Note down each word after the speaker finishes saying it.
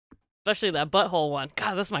Especially that butthole one.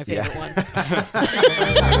 God, that's my favorite one.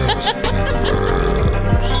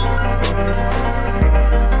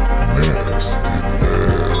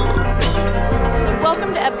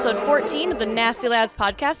 Welcome to episode 14 of the Nasty Lads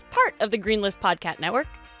podcast, part of the Greenlit Podcast Network.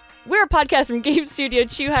 We're a podcast from game studio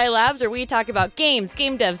Chuhai Labs where we talk about games,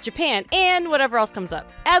 game devs, Japan, and whatever else comes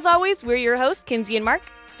up. As always, we're your hosts, Kinsey and Mark.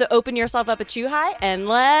 So open yourself up a Chuhai and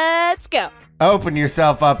let's go. Open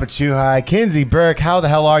yourself up a Chuhai. Kinsey, Burke, how the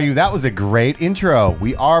hell are you? That was a great intro.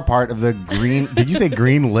 We are part of the did you say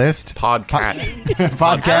Greenlit?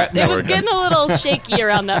 Podcast. It was getting a little shaky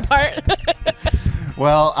around that part.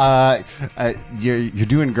 Well, you're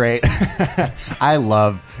doing great. I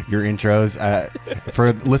love your intros.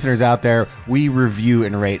 For listeners out there, we review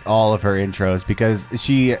and rate all of her intros because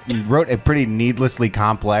she wrote a pretty needlessly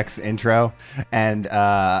complex intro, and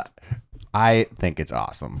I think it's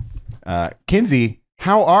awesome. Kinsey,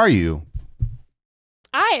 how are you?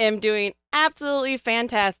 I am doing absolutely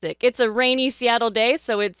fantastic. It's a rainy Seattle day,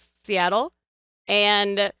 so it's Seattle,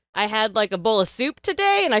 and I had like a bowl of soup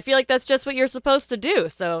today, and I feel like that's just what you're supposed to do,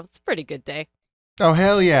 so it's a pretty good day. Oh,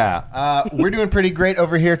 hell yeah. We're doing pretty great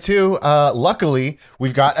over here, too. Luckily,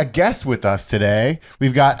 we've got a guest with us today.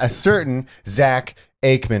 We've got a certain Zach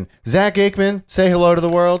Aikman. Zach Aikman, say hello to the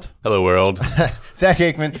world. Hello, world. Zach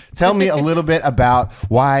Aikman, tell me a little bit about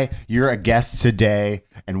why you're a guest today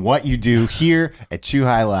and what you do here at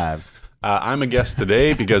Chuhai Labs. I'm a guest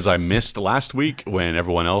today because I missed last week when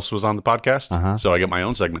everyone else was on the podcast. So I get my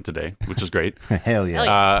own segment today, which is great. Hell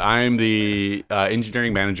yeah. I'm the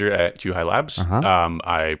engineering manager at Chuhai Labs.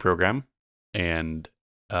 I program and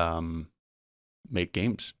make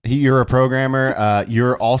games. You're a programmer.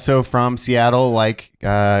 You're also from Seattle, like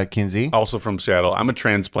Kinsey. Also from Seattle. I'm a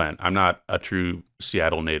transplant. I'm not a true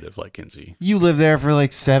Seattle native like Kinsey. You lived there for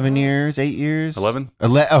like 7 years, 8 years? 11.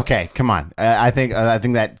 Okay, come on. I think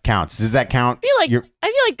that counts. Does that count? I feel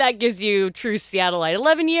like that gives you true Seattleite.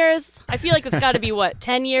 11 years? I feel like it's got to be,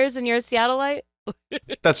 10 years and you're a Seattleite?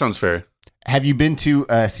 That sounds fair. Have you been to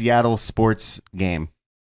a Seattle sports game?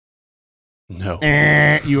 No.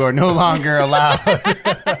 You are no longer allowed.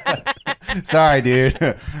 Sorry, dude.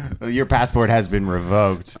 Your passport has been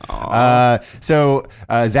revoked. So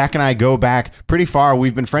Zach and I go back pretty far.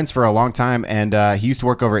 We've been friends for a long time, and he used to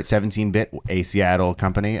work over at 17-Bit, a Seattle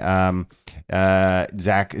company.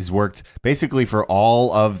 Zach has worked basically for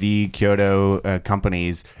all of the Kyoto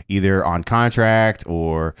companies, either on contract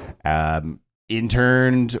or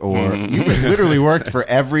interned, or you've literally worked for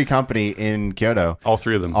every company in Kyoto. All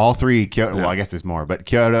three of them. All three Kyoto. Yeah. Well, I guess there's more, but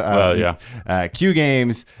Kyoto, Q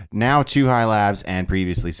Games, now Chuhai Labs, and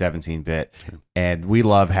previously 17-Bit. And we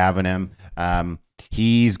love having him.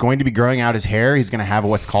 He's going to be growing out his hair. He's going to have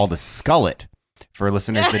what's called a skullet. For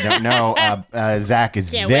listeners that don't know, Zach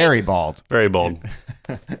is very bald. Very bald.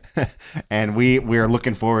 And we're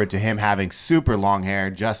looking forward to him having super long hair,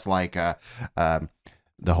 just like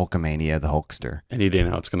the Hulkamania, the Hulkster. Any day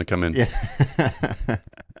now it's going to come in. Yeah.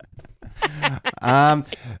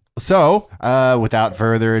 So, without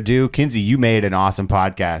further ado, Kinsey, you made an awesome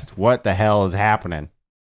podcast. What the hell is happening?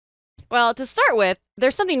 Well, to start with,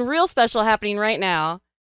 there's something real special happening right now,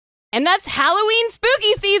 and that's Halloween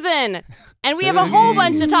spooky season. And we have a whole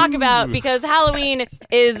bunch to talk about because Halloween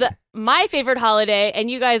is my favorite holiday,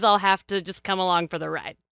 and you guys all have to just come along for the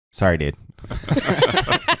ride. Sorry, dude.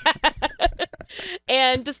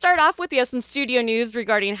 And to start off with, we have some studio news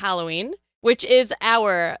regarding Halloween, which is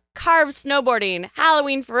our Carve Snowboarding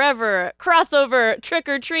Halloween Forever crossover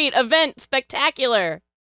trick-or-treat event spectacular.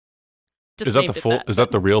 Is that Is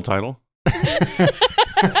that the real title?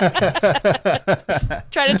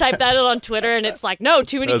 Try to type that on Twitter, and it's like, no,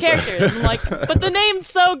 too many characters. I'm like, but the name's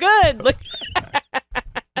so good.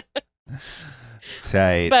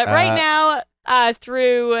 Tight. But right now,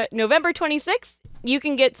 through November 26th, you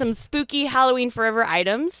can get some spooky Halloween Forever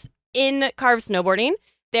items in Carve Snowboarding.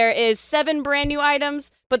 There is 7 brand new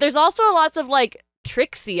items, but there's also lots of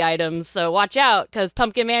tricksy items. So watch out, because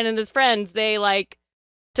Pumpkin Man and his friends, they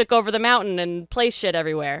took over the mountain and placed shit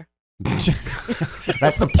everywhere.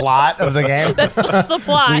 That's the plot of the game. That's the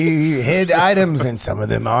plot. We hid items and some of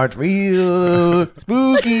them aren't real.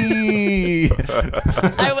 Spooky.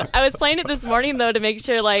 I was playing it this morning though to make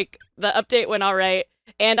sure the update went all right.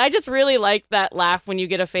 And I just really like that laugh when you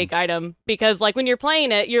get a fake item, because when you're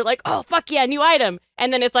playing it, you're like, oh, fuck yeah, new item.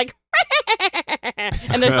 And then it's like,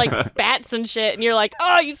 and there's bats and shit. And you're like,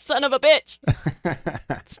 oh, you son of a bitch.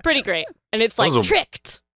 It's pretty great. And it's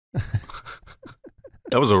tricked.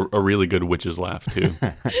 That was a really good witch's laugh, too.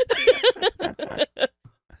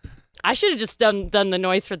 I should have just done the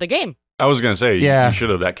noise for the game. I was going to say, yeah. You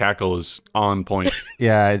should have. That cackle is on point.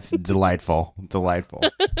 Yeah, it's delightful. Delightful.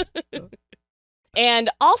 And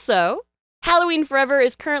also, Halloween Forever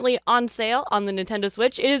is currently on sale on the Nintendo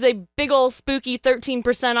Switch. It is a big ol' spooky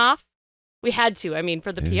 13% off. We had to,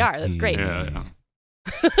 for the PR. That's great. Yeah.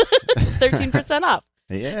 13% off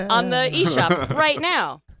on the eShop right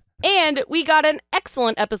now. And we got an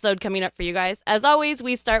excellent episode coming up for you guys. As always,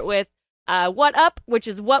 we start with What Up, which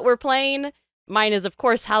is what we're playing. Mine is, of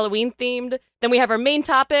course, Halloween themed. Then we have our main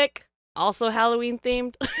topic, also Halloween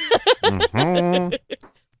themed.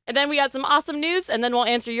 And then we got some awesome news, and then we'll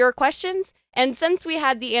answer your questions. And since we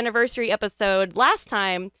had the anniversary episode last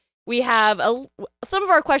time, we have some of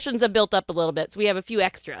our questions have built up a little bit, so we have a few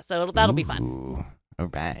extra, so that'll be fun. All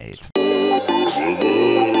right. All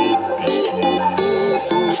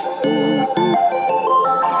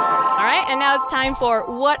right, and now it's time for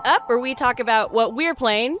What Up, where we talk about what we're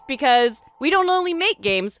playing, because we don't only make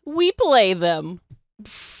games, we play them.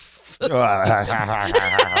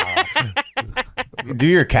 Do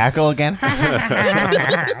your cackle again.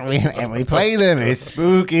 we play them. It's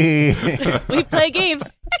spooky. We play games.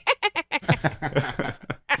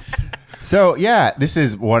 So, yeah, this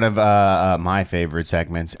is one of my favorite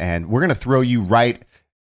segments, and we're going to throw you right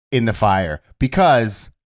in the fire because,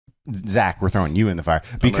 Zach, we're throwing you in the fire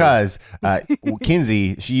because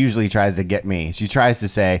Kinsey, she usually tries to get me. She tries to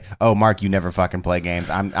say, oh, Mark, you never fucking play games.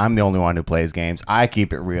 I'm the only one who plays games. I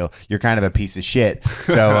keep it real. You're kind of a piece of shit.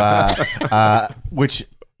 So,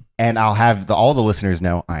 and I'll have all the listeners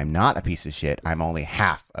know I'm not a piece of shit. I'm only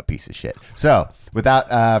half a piece of shit. So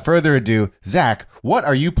without further ado, Zach, what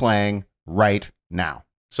are you playing right now?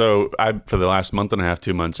 So for the last month and a half,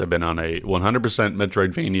 2 months, I've been on a 100%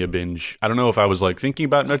 Metroidvania binge. I don't know if I was like thinking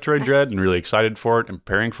about Metroid Dread and really excited for it and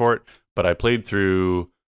preparing for it, but I played through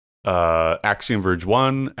Axiom Verge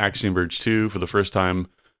 1, Axiom Verge 2 for the first time,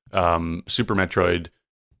 Super Metroid,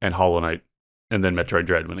 and Hollow Knight, and then Metroid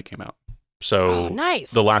Dread when it came out. So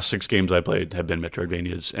nice. The last 6 games I played have been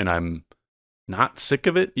Metroidvanias, and I'm not sick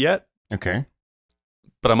of it yet. Okay.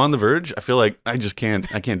 But I'm on the verge. I feel like I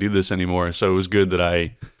can't do this anymore. So it was good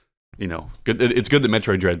that it's good that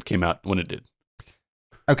Metroid Dread came out when it did.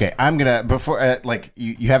 Okay, I'm gonna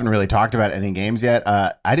you haven't really talked about any games yet.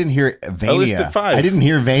 I didn't hear Vania. I listed 5. I didn't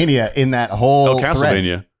hear Vania in that whole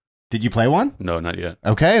Castlevania. thread. Did you play one? No, not yet.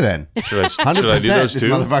 Okay, then. Should I 100%, do those this too?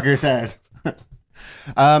 motherfucker says.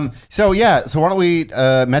 So why don't we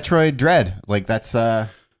Metroid Dread? Like that's yeah.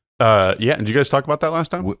 Did you guys talk about that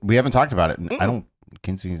last time? we haven't talked about it.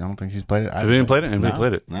 Kinsey, I don't think she's played it. Have you played it? Have you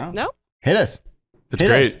played it? No. Hit us. It's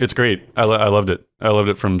great. It's great. I loved it. I loved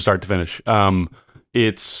it from start to finish.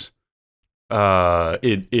 It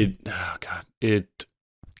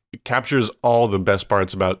captures all the best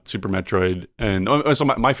parts about Super Metroid, and so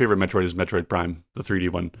my favorite Metroid is Metroid Prime, the 3D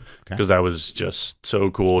one, because that was just so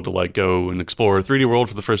cool to go and explore a 3D world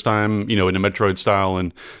for the first time, in a Metroid style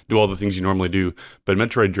and do all the things you normally do. But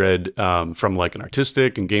Metroid Dread, from an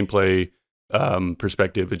artistic and gameplay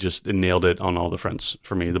perspective, it nailed it on all the fronts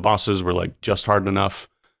for me. The bosses were just hard enough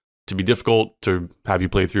to be difficult to have you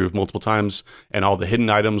play through multiple times, and all the hidden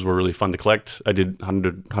items were really fun to collect. I did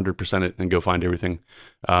 100% it and go find everything,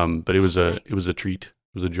 but it was a treat. It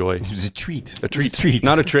was a joy. It was a treat. A treat.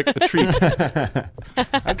 Not a trick. A treat.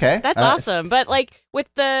 Okay, that's awesome. But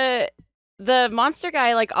with the monster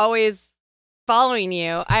guy always following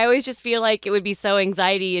you, I always just feel like it would be so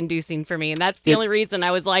anxiety inducing for me, and that's the only reason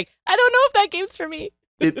I was I don't know if that game's for me.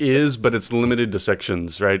 It is, but it's limited to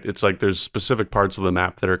sections, right? It's there's specific parts of the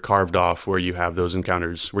map that are carved off where you have those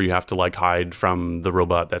encounters where you have to hide from the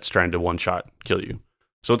robot that's trying to one-shot kill you.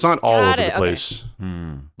 So it's not all over the place,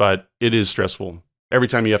 but it is stressful. Every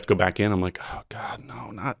time you have to go back in, I'm like, oh God,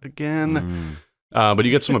 no, not again. But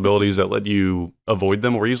you get some abilities that let you avoid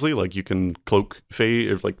them more easily. You can cloak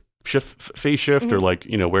phase, or phase shift, or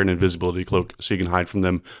wear an invisibility cloak so you can hide from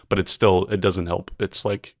them. But it doesn't help. It's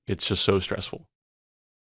it's just so stressful.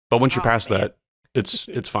 But once you're past that, it's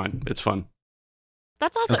fine. It's fun.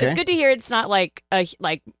 That's awesome. Okay. It's good to hear it's not like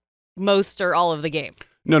most or all of the game.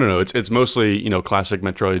 No. It's mostly, classic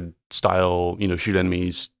Metroid style, shoot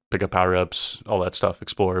enemies, pick up power-ups, all that stuff,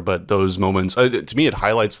 explore. But those moments, to me, it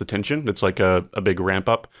highlights the tension. It's a big ramp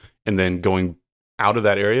up, and then going out of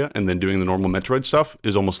that area and then doing the normal Metroid stuff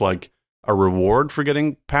is almost like a reward for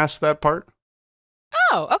getting past that part.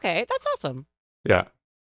 Oh, okay. That's awesome. Yeah.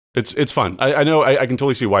 It's fun. I know I can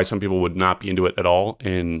totally see why some people would not be into it at all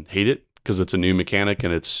and hate it, because it's a new mechanic,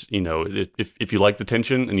 and it's, if you like the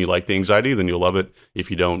tension and you like the anxiety, then you'll love it.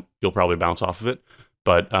 If you don't, you'll probably bounce off of it.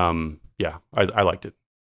 But yeah, I liked it.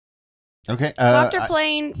 Okay. So after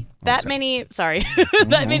playing that many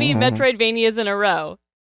Metroidvanias in a row,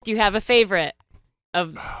 do you have a favorite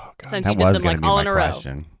of since you did them all in a row?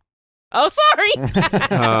 Oh,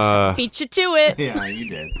 sorry. Beat you to it. Yeah, you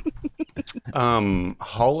did.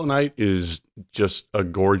 Hollow Knight is just a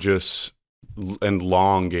gorgeous and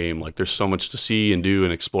long game. Like there's so much to see and do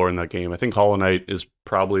and explore in that game. I think Hollow Knight is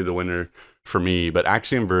probably the winner for me, but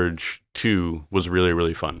Axiom Verge 2 was really,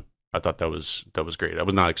 really fun. I thought that was great. I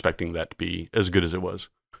was not expecting that to be as good as it was.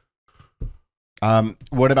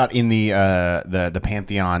 What about in the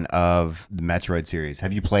pantheon of the Metroid series?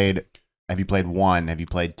 Have you played 1? Have you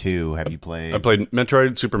played 2? Have you played? I played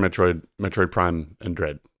Metroid, Super Metroid, Metroid Prime, and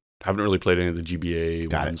Dread. Haven't really played any of the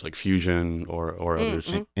GBA ones like Fusion or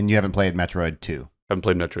others. And you haven't played Metroid 2? Haven't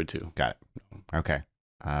played Metroid 2. Got it. Okay.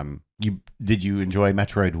 Did you enjoy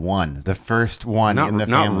Metroid 1, the first one in the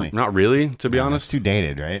family? Not really, to be honest. It's too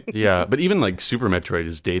dated, right? Yeah, but even like Super Metroid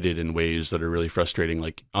is dated in ways that are really frustrating.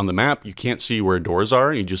 Like on the map, you can't see where doors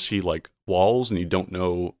are. You just see like walls, and you don't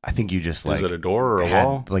know. I think you just is it a door or a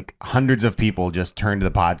wall? Like hundreds of people just turned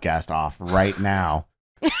the podcast off right now.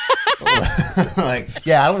 Like,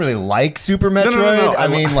 yeah, I don't really like Super Metroid. No. I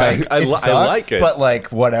mean, like, I sucks, like it, but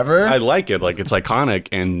like, whatever. I like it. Like, it's iconic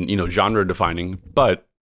and genre defining, but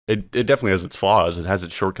it definitely has its flaws. It has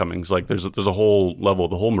its shortcomings. Like, there's a whole level.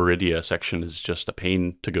 The whole Meridia section is just a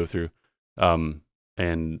pain to go through. And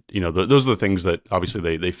those are the things that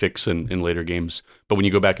obviously they fix in later games. But when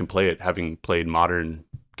you go back and play it, having played modern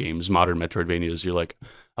games, modern Metroidvanias, you're like,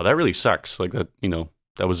 oh, that really sucks. Like that,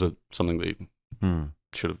 that was something they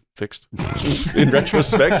should have fixed in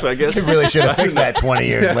retrospect, I guess. They really should have fixed that 20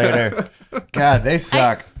 years later. God, they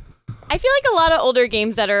suck. I feel like a lot of older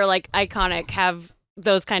games that are like iconic have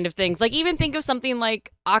those kind of things. Like even think of something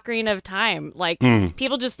like Ocarina of Time. Like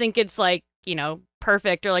people just think it's like,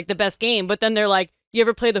 perfect or like the best game, but then they're like, you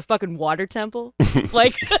ever play the fucking water temple?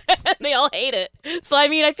 Like they all hate it. So I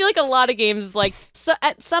mean, I feel like a lot of games like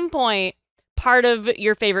at some point part of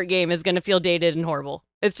your favorite game is going to feel dated and horrible.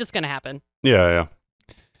 It's just going to happen. Yeah.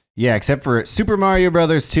 Yeah, except for Super Mario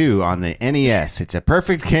Brothers 2 on the NES. It's a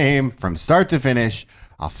perfect game from start to finish.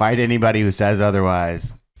 I'll fight anybody who says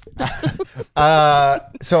otherwise.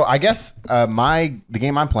 So I guess the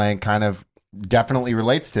game I'm playing kind of definitely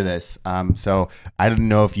relates to this. So I didn't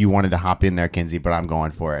know if you wanted to hop in there, Kinsey, but I'm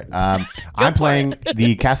going for it. I'm playing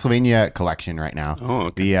the Castlevania collection right now. Oh,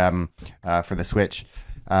 okay. For the Switch.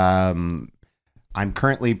 I'm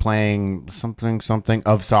currently playing something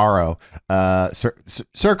of Sorrow,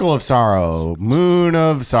 Circle of Sorrow, Moon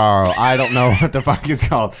of Sorrow. I don't know what the fuck it's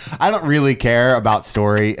called. I don't really care about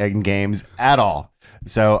story in games at all.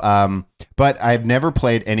 So, but I've never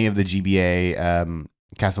played any of the GBA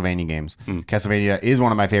Castlevania games. Castlevania is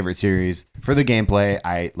one of my favorite series for the gameplay.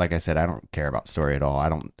 Like I said, I don't care about story at all. I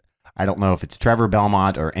don't know if it's Trevor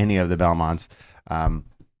Belmont or any of the Belmonts.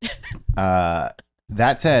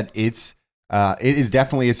 That said, it is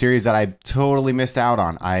definitely a series that I totally missed out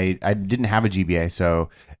on. I didn't have a GBA, so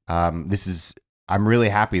I'm really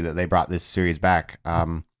happy that they brought this series back.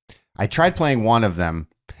 I tried playing one of them,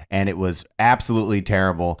 and it was absolutely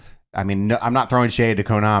terrible. I mean, no, I'm not throwing shade to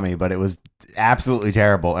Konami, but it was absolutely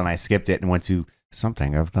terrible, and I skipped it and went to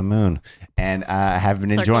Something of the Moon, and I have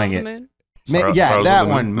been enjoying it. That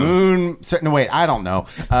one. Moon. No, wait, I don't know.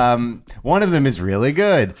 One of them is really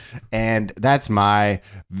good, and that's my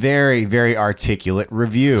very, very articulate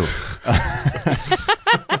review.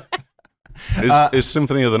 Is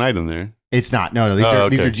Symphony of the Night in there? It's not. No. These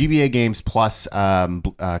are GBA games plus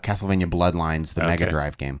Castlevania Bloodlines, the Mega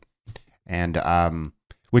Drive game, and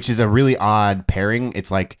which is a really odd pairing. It's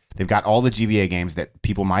like they've got all the GBA games that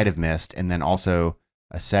people might have missed, and then also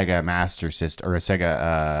a Sega Master System or a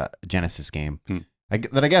Sega Genesis game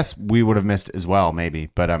that I guess we would have missed as well, maybe.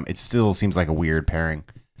 But it still seems like a weird pairing.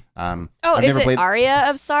 Is it Aria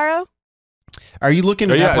of Sorrow? Are you looking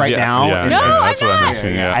it up right now? Yeah, no, that's I'm what not. I'm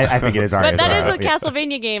missing. Yeah. I think it is Aria but of that Sorrow. is a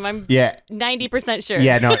Castlevania game. I'm 90% sure.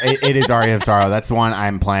 Yeah, no, it is Aria of Sorrow. That's the one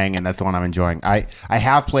I'm playing, and that's the one I'm enjoying. I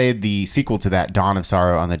have played the sequel to that, Dawn of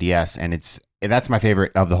Sorrow, on the DS, and that's my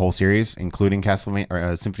favorite of the whole series, including Castlevania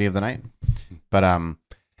or Symphony of the Night. But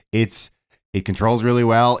it controls really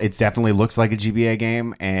well. It definitely looks like a GBA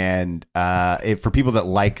game, and for people that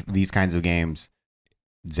like these kinds of games,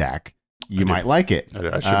 Zach, you might like it.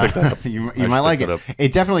 I should pick that up. You might like it.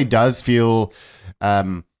 It definitely does feel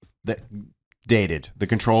dated. The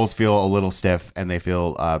controls feel a little stiff, and they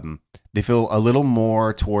feel a little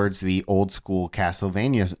more towards the old school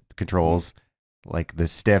Castlevania controls, like the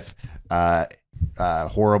stiff,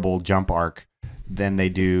 horrible jump arc, than they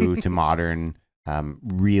do to modern,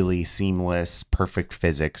 really seamless, perfect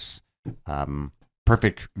physics,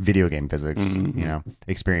 perfect video game physics,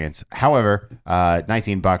 experience. However,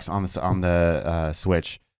 $19 on the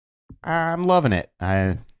Switch. I'm loving it.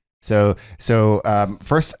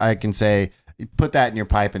 First I can say, put that in your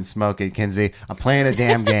pipe and smoke it, Kinsey. I'm playing a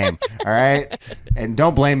damn game, all right? And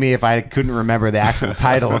don't blame me if I couldn't remember the actual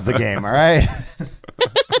title of the game, all right?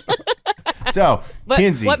 So,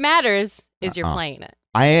 Kinsey. What matters is you're playing it.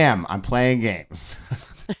 I am. I'm playing games.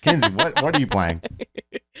 Kinsey, what are you playing?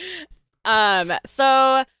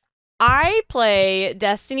 So I play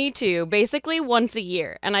Destiny 2 basically once a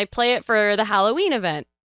year, and I play it for the Halloween event.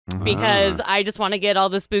 Because I just want to get all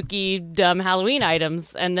the spooky, dumb Halloween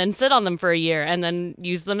items and then sit on them for a year and then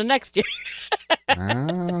use them the next year.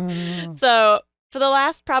 So for the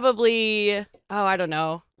last probably, I don't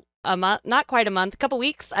know, a month, not quite a month, a couple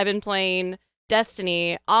weeks, I've been playing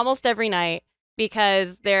Destiny almost every night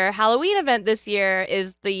because their Halloween event this year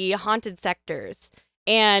is the Haunted Sectors.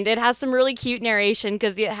 And it has some really cute narration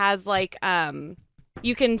because it has like,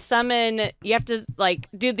 you can summon, you have to like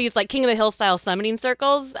do these like King of the Hill style summoning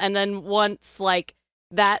circles, and then once like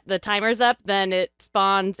the timer's up, then it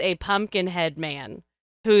spawns a pumpkin head man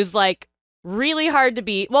who's like really hard to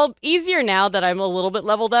beat. Well, easier now that I'm a little bit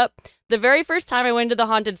leveled up. The very first time I went to the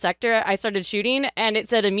haunted sector, I started shooting and it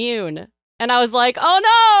said immune. And I was like,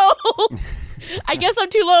 oh no! I guess I'm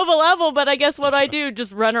too low of a level, but I guess what I do,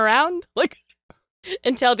 just run around? Like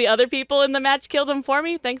until the other people in the match kill them for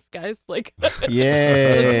me. Thanks, guys. Like,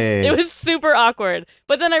 yay! It was super awkward.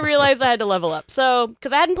 But then I realized I had to level up. So,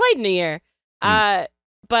 because I hadn't played in a year.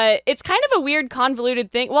 But it's kind of a weird,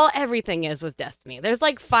 convoluted thing. Well, everything is with Destiny. There's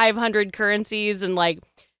like 500 currencies, and like,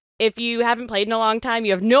 if you haven't played in a long time,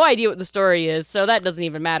 you have no idea what the story is. So that doesn't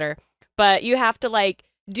even matter. But you have to like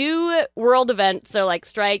do world events, so like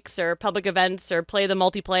strikes or public events, or play the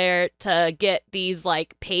multiplayer to get these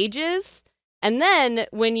like pages. And then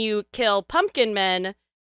when you kill pumpkin men,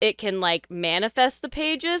 it can like manifest the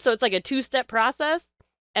pages. So it's like a 2-step process.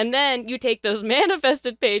 And then you take those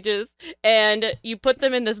manifested pages and you put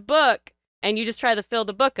them in this book and you just try to fill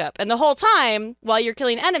the book up. And the whole time while you're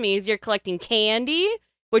killing enemies, you're collecting candy,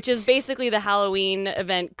 which is basically the Halloween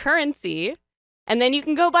event currency. And then you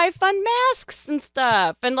can go buy fun masks and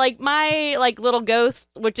stuff. And like my like little ghost,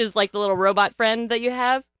 which is like the little robot friend that you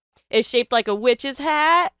have, is shaped like a witch's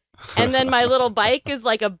hat. And then my little bike is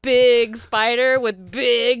like a big spider with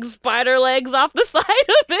big spider legs off the side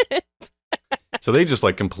of it. So they just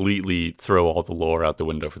like completely throw all the lore out the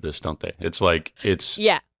window for this, don't they? It's like it's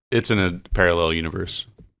in a parallel universe.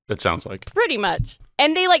 It sounds like pretty much.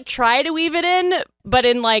 And they like try to weave it in, but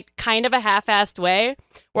in like kind of a half-assed way,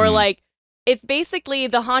 where like it's basically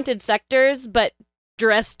the haunted sectors, but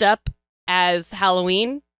dressed up as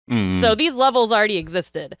Halloween. So these levels already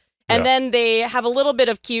existed. And then they have a little bit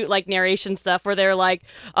of cute like narration stuff where they're like,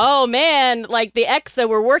 oh man, like the EXA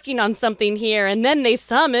were working on something here, and then they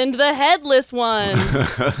summoned the headless ones.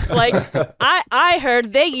 Like I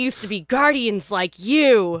heard they used to be guardians like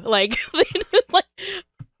you. Like, like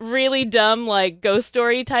really dumb like ghost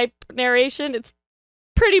story type narration. It's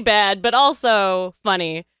pretty bad, but also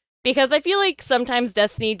funny. Because I feel like sometimes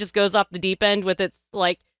Destiny just goes off the deep end with its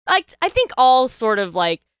like I think all sort of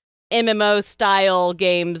like MMO style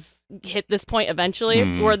games hit this point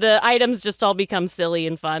eventually where the items just all become silly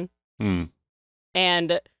and fun.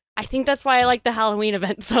 And I think that's why I like the Halloween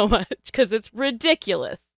event so much, because it's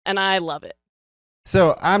ridiculous and I love it.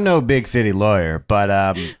 So I'm no big city lawyer,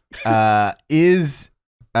 but for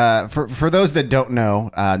those that don't know,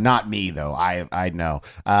 not me though, I know,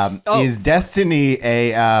 is Destiny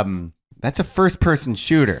that's a first person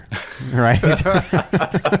shooter, right?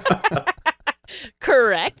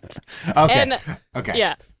 Correct. Okay.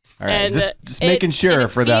 Yeah. All right. And just making sure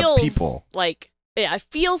for the people. Like, yeah, it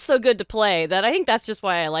feels so good to play that I think that's just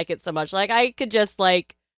why I like it so much. Like, I could just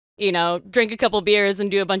like, you know, drink a couple beers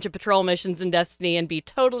and do a bunch of patrol missions in Destiny and be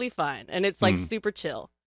totally fine. And it's like super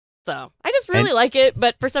chill. So I just really like it,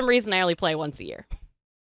 but for some reason I only play once a year.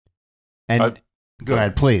 And go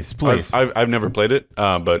ahead, please. I've never played it,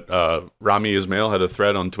 but Rami Ismail had a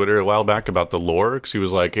thread on Twitter a while back about the lore, because he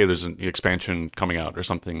was like, hey, there's an expansion coming out or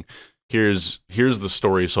something. Here's the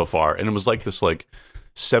story so far. And it was like this like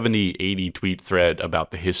 70, 80 tweet thread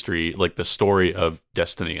about the history, like the story of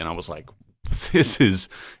Destiny. And I was like, it's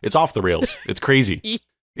off the rails. It's crazy.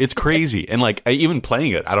 It's crazy. And like, even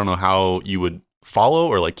playing it, I don't know how you would follow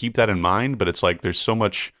or like keep that in mind, but it's like there's so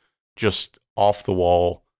much just off the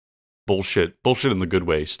wall bullshit in the good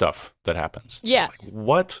way stuff that happens. Yeah. Like,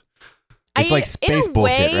 what? It's like space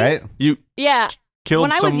bullshit, right?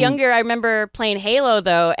 When I was younger, I remember playing Halo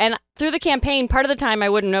though, and through the campaign, part of the time I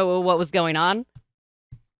wouldn't know what was going on.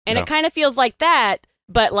 And it kind of feels like that,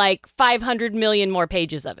 but like 500 million more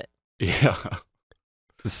pages of it. Yeah.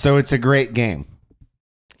 So it's a great game.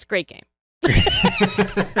 It's a great game.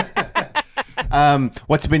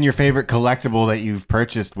 What's been your favorite collectible that you've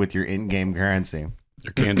purchased with your in-game currency?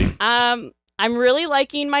 Your candy. I'm really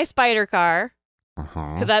liking my spider car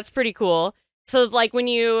because that's pretty cool. So it's like when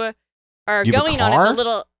you are going on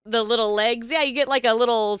it, the little legs. Yeah, you get like a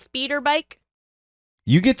little speeder bike.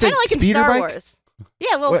 You get to kind of like speeder in Star bike? Wars.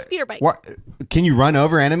 Yeah, a little speeder bike. What? Can you run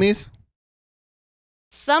over enemies?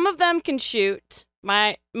 Some of them can shoot.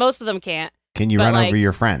 Most of them can't. Can you run over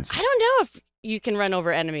your friends? I don't know if you can run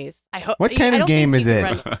over enemies. I hope. What kind of game is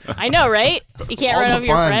this? I know, right? You can't All run the over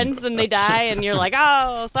your fun. friends and they die, and you're like,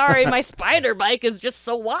 oh, sorry, my spider bike is just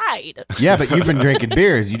so wide. Yeah, but you've been drinking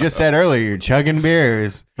beers. You just said earlier you're chugging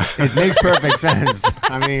beers. It makes perfect sense.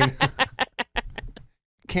 I mean,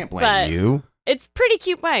 can't blame you. It's pretty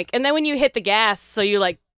cute bike. And then when you hit the gas, so you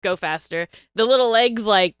like go faster, the little legs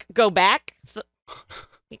like go back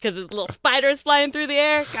because the little spiders flying through the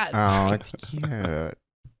air. God, oh, it's cute.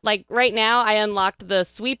 Like right now, I unlocked the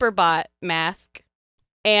sweeper bot mask,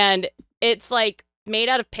 and it's like made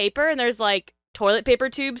out of paper, and there's like toilet paper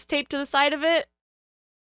tubes taped to the side of it.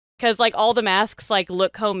 Because like all the masks like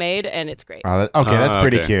look homemade, and it's great. Oh, okay, that's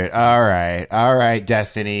pretty cute. All right,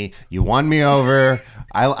 Destiny, you won me over.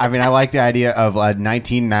 I mean, I like the idea of a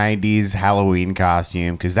 1990s Halloween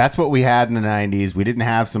costume because that's what we had in the 90s. We didn't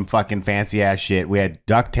have some fucking fancy ass shit. We had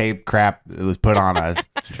duct tape crap that was put on us.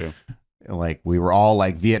 That's true. Like we were all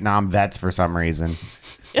like Vietnam vets for some reason.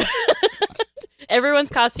 Everyone's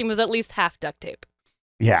costume was at least half duct tape.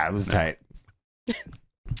 Yeah, it was tight.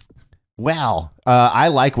 Well, I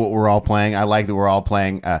like what we're all playing. I like that we're all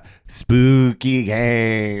playing spooky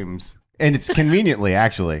games. And it's conveniently,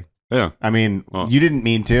 actually. Yeah. I mean, you didn't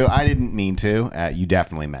mean to. I didn't mean to. You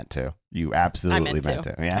definitely meant to. You absolutely meant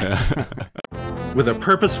to. Yeah. With a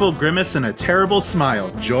purposeful grimace and a terrible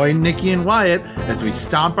smile, join Nikki and Wyatt as we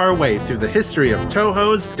stomp our way through the history of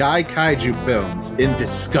Toho's Dai Kaiju films in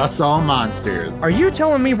Discuss All Monsters. Are you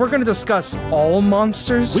telling me we're going to discuss all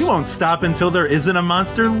monsters? We won't stop until there isn't a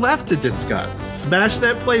monster left to discuss. Smash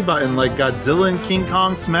that play button like Godzilla and King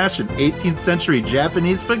Kong smash an 18th century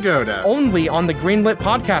Japanese pagoda. Only on the Greenlit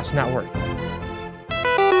Podcast Network.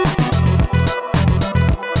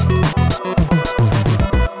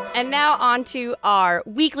 And now on to our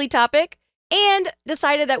weekly topic, and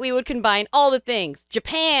decided that we would combine all the things: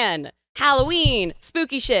 Japan, Halloween,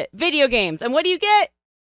 spooky shit, video games, and what do you get?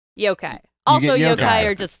 Yokai. Also, yokai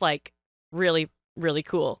are just like really, really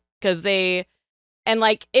cool because if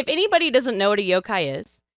anybody doesn't know what a yokai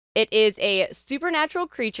is, it is a supernatural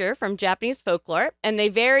creature from Japanese folklore, and they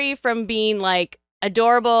vary from being like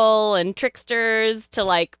adorable and tricksters to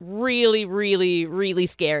like really, really, really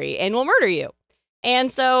scary and will murder you.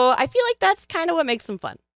 And so I feel like that's kind of what makes them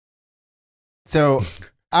fun. So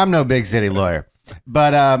I'm no big city lawyer,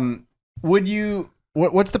 but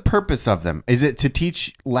what's the purpose of them? Is it to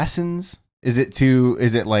teach lessons? Is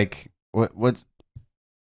it like what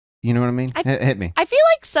you know what I mean? Hit me. I feel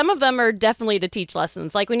like some of them are definitely to teach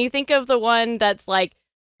lessons. Like when you think of the one that's like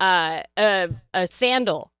a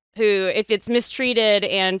sandal who, if it's mistreated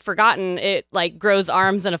and forgotten, it like grows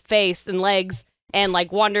arms and a face and legs and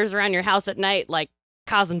like wanders around your house at night, like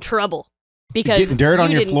causing trouble because getting dirt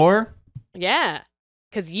on your floor. Yeah,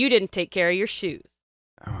 because you didn't take care of your shoes.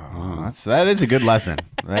 Oh, that is a good lesson.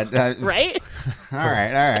 Right? All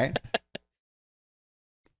right.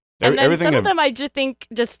 And then some of them I just think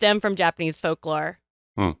just stem from Japanese folklore.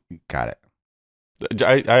 Got it.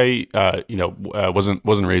 I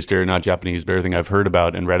wasn't raised here, not Japanese, but everything I've heard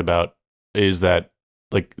about and read about is that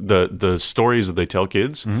like the stories that they tell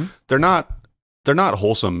kids, they're not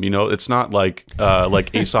wholesome. You know, it's not like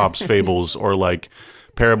Aesop's fables or like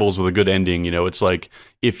parables with a good ending. You know, it's like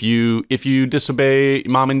if you disobey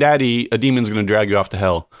mom and daddy, a demon's gonna drag you off to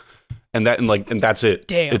hell, and that's it.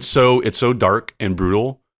 Damn. It's so dark and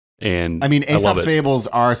brutal. And I mean, Aesop's fables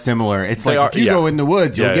are similar. It's like if you go in the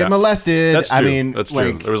woods, you'll get molested. That's true. I mean, that's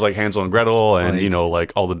true. There was like Hansel and Gretel, and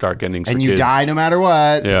like all the dark endings. And for you kids. die no matter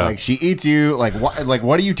what. Yeah. Like she eats you. Like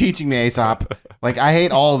what are you teaching me, Aesop? Like I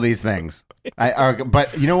hate all of these things.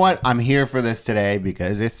 But you know what? I'm here for this today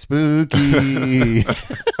because it's spooky.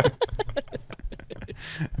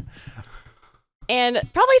 And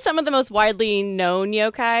probably some of the most widely known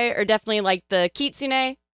yokai are definitely like the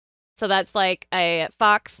kitsune. So that's like a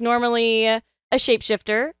fox, normally a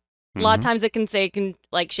shapeshifter. A lot of times it can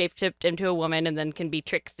like shapeshift into a woman and then can be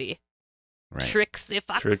tricksy. Right. Tricksy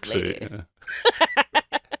fox lady. Yeah.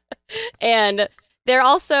 And they're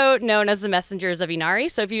also known as the messengers of Inari.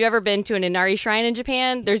 So if you've ever been to an Inari shrine in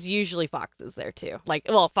Japan, there's usually foxes there too.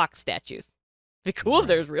 Fox statues. It'd be cool if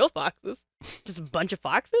there's real foxes. Just a bunch of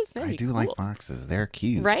foxes. I do like foxes. They're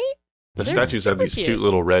cute. Right? The statues have these cute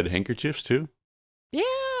little red handkerchiefs too. Yeah.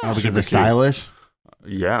 Oh, because Super they're cute. stylish?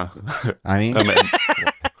 Yeah. I mean,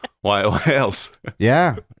 Why else?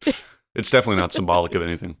 yeah. It's definitely not symbolic of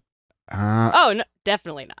anything. Oh, no,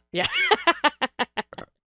 definitely not. Yeah.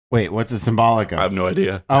 Wait, what's it symbolic of? I have no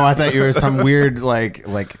idea. Oh, I thought you were some weird, like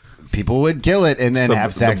people would kill it and then The-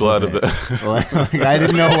 have sex the blood with of it. Like, I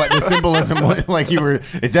didn't know what the symbolism was. Like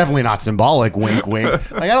it's definitely not symbolic, wink,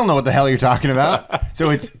 wink. Like, I don't know what the hell you're talking about. So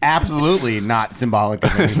it's absolutely not symbolic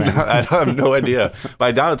of anything. I have no idea, but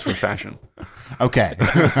I doubt it's for fashion. Okay. All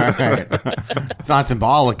right. It's not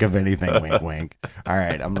symbolic of anything, wink, wink. All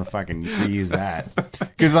right. I'm going to fucking reuse that.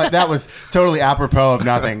 Because like, that was totally apropos of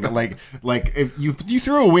nothing. Like if you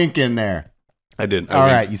threw a wink in there. I didn't. All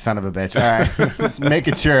right, you son of a bitch. All right. Just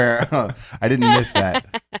making sure I didn't miss that.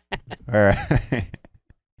 All right.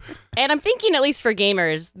 And I'm thinking, at least for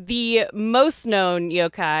gamers, the most known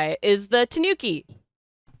yokai is the Tanuki.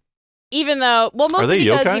 Even though, well, mostly they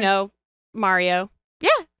because, yokai? you know, Mario. Yeah,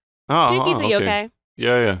 Oh, Tanuki's a okay. yokai.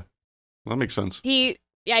 Yeah. Well, that makes sense. He's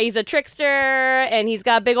a trickster, and he's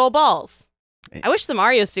got big old balls. I wish the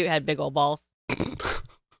Mario suit had big old balls.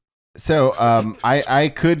 So I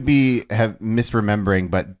could have misremembering,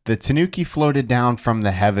 but the Tanuki floated down from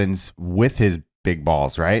the heavens with his big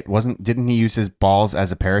balls, right? Didn't he use his balls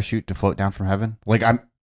as a parachute to float down from heaven? Like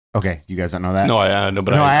okay, you guys don't know that? No, I know,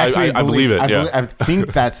 but No, I believe it. I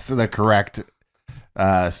think that's the correct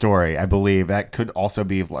story. I believe that could also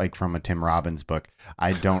be like from a Tim Robbins book.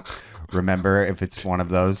 I don't remember if it's one of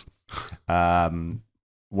those.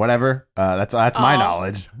 Whatever. That's my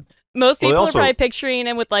knowledge. Most people also- are probably picturing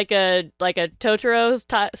him with like a Totoro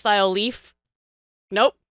style leaf.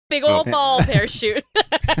 Nope, big old ball parachute.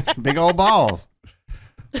 Big old balls.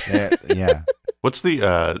 Yeah. What's the?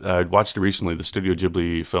 I watched it recently. The Studio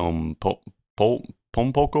Ghibli film Pompoko,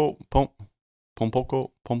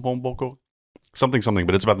 something.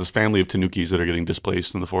 But it's about this family of Tanukis that are getting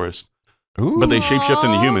displaced in the forest. Ooh. But they shapeshift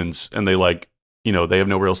into humans, and they they have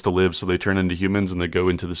nowhere else to live, so they turn into humans and they go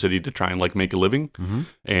into the city to try and like make a living. Mm-hmm.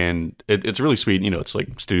 And it's really sweet. It's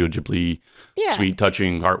like Studio Ghibli, sweet,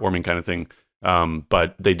 touching, heartwarming kind of thing.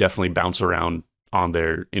 But they definitely bounce around on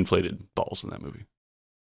their inflated balls in that movie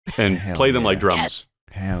and Hell play them yeah. like drums.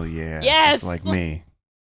 Hell yeah. Yes. Just like me.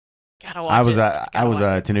 Gotta watch I was it.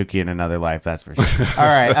 a Tanuki in another life, that's for sure. All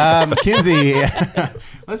right, Kinsey,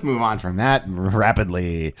 let's move on from that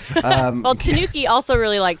rapidly. Well, Tanuki also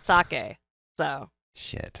really likes sake, so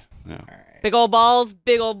Shit. Yeah. All right. big old balls,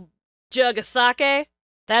 big old jug of sake.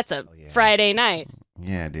 That's a yeah. Friday night.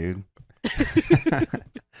 Yeah, dude.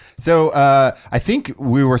 So I think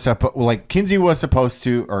we were Kinsey was supposed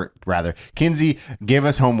to, or rather, Kinsey gave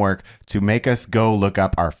us homework to make us go look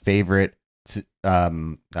up our favorite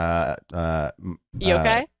Yokai?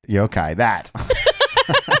 yokai. That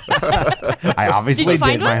I obviously Did you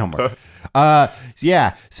find did my homework.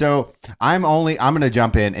 Yeah. So I'm gonna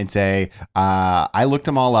jump in and say I looked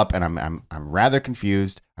them all up and I'm rather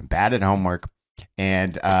confused. I'm bad at homework,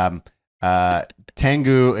 and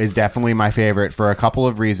Tengu is definitely my favorite for a couple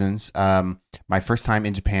of reasons. My first time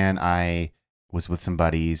in Japan, I was with some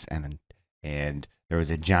buddies and there was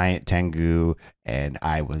a giant Tengu and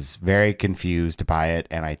I was very confused by it,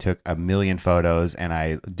 and I took a million photos and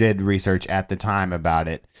I did research at the time about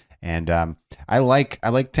it. And I like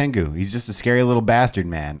Tengu. He's just a scary little bastard,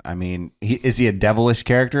 man. I mean, is he a devilish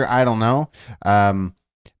character? I don't know.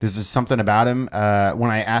 There's just something about him. When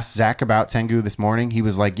I asked Zach about Tengu this morning, he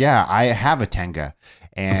was like, "Yeah, I have a Tenga,"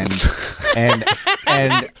 and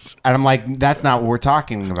I'm like, "That's not what we're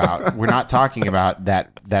talking about. We're not talking about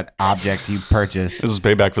that object you purchased." This is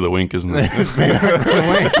payback for the wink, isn't it? It's payback for the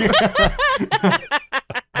wink.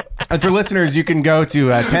 And for listeners, you can go to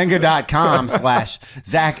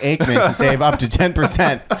tenga.com/Zach Aikman to save up to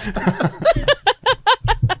 10%.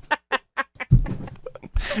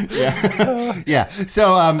 Yeah.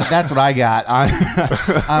 So that's what I got.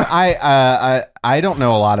 I don't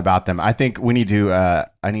know a lot about them. I think we need to.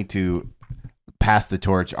 I need to pass the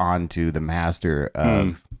torch on to the master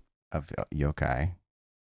of yokai.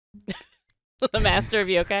 The master of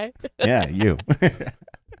yokai. Yeah, you.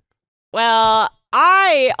 Well,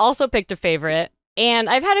 I also picked a favorite, and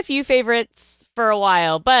I've had a few favorites for a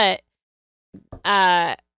while, but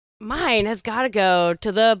mine has got to go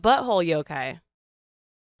to the butthole yokai.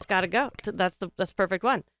 It's got to go. That's the perfect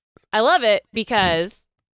one. I love it because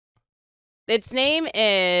its name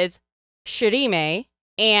is Shirime,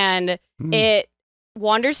 and it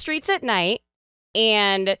wanders streets at night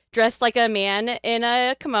and dressed like a man in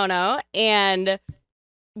a kimono and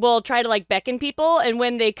will try to like beckon people. And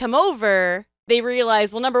when they come over, they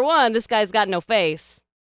realize, well, number one, this guy's got no face.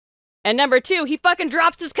 And number two, he fucking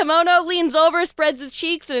drops his kimono, leans over, spreads his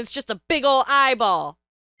cheeks, and it's just a big old eyeball.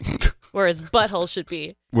 where his butthole should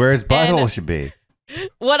be. Where his butthole should be.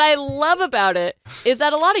 What I love about it is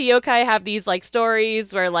that a lot of yokai have these like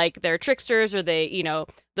stories where like they're tricksters, or they, you know,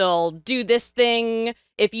 they'll do this thing.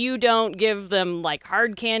 If you don't give them like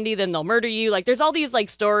hard candy, then they'll murder you. Like there's all these like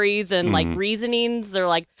stories and like reasonings. They're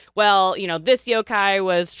like, well, you know, this yokai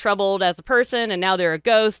was troubled as a person and now they're a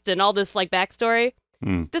ghost, and all this like backstory.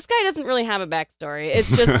 This guy doesn't really have a backstory.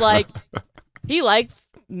 It's just like he likes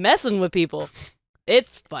messing with people.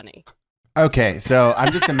 It's funny. Okay, so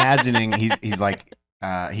I'm just imagining he's like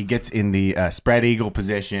he gets in the spread eagle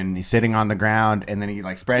position. He's sitting on the ground, and then he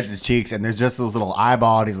like spreads his cheeks, and there's just this little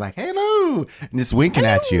eyeball, and he's like, "Hello," and just winking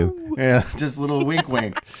at you. Yeah, just a little wink,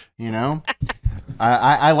 wink. You know,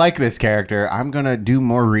 I like this character. I'm gonna do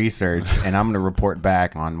more research, and I'm gonna report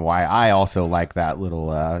back on why I also like that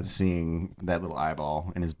little seeing that little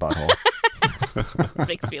eyeball in his butthole.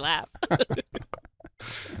 Makes me laugh.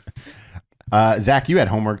 Zach, you had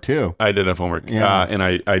homework too. I did have homework, and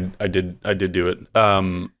I did do it.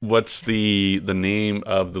 What's the name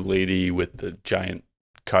of the lady with the giant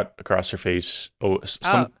cut across her face?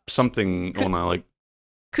 Something Ona, like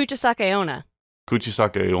Kuchisake Onna.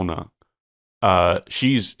 Kuchisake Onna.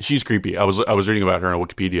 She's creepy. I was reading about her on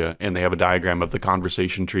Wikipedia, and they have a diagram of the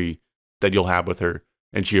conversation tree that you'll have with her,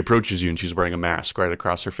 and she approaches you, and she's wearing a mask right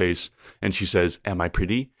across her face, and she says, "Am I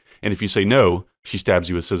pretty?" And if you say no, she stabs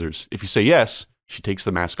you with scissors. If you say yes, she takes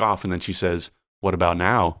the mask off, and then she says, "What about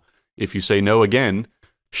now?" If you say no again,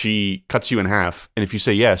 she cuts you in half. And if you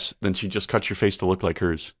say yes, then she just cuts your face to look like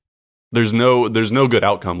hers. There's no good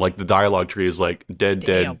outcome. Like the dialogue tree is like dead,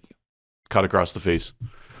 cut across the face.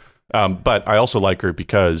 But I also like her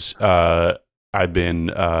because I've been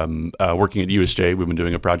working at USJ. We've been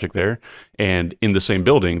doing a project there, and in the same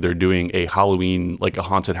building, they're doing a Halloween, like a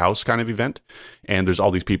haunted house kind of event. And there's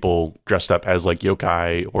all these people dressed up as like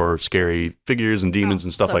yokai or scary figures and demons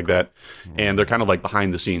and stuff like that. And they're kind of like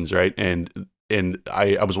behind the scenes, right? And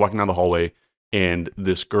I was walking down the hallway, and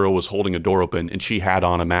this girl was holding a door open, and she had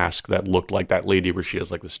on a mask that looked like that lady where she has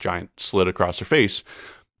like this giant slit across her face.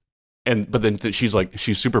 But then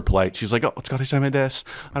she's super polite. She's like, "Oh, otsukaresama desu,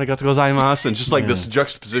 arigatou gozaimasu," and just like this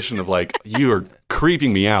juxtaposition of like, you are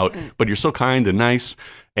creeping me out, but you're so kind and nice,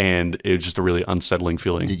 and it was just a really unsettling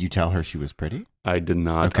feeling. Did you tell her she was pretty? I did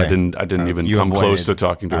not. Okay. I didn't even come close to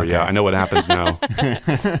talking to her. Okay. Yeah, I know what happens now.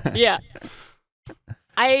 Yeah.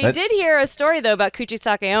 I did hear a story though about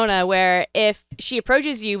Kuchisake Onna where if she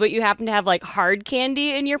approaches you, but you happen to have like hard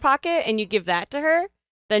candy in your pocket and you give that to her,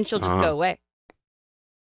 then she'll just go away.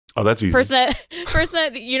 Oh, that's easy. Person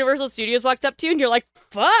at the Universal Studios walks up to you and you're like,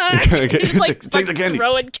 "Fuck!" Just like take the candy.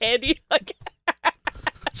 Throwing candy. Like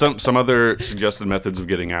Some other suggested methods of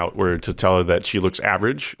getting out were to tell her that she looks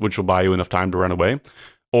average, which will buy you enough time to run away,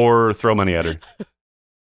 or throw money at her.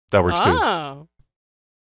 That works too. Oh,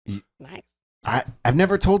 nice. I've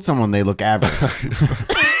never told someone they look average.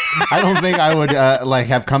 I don't think I would like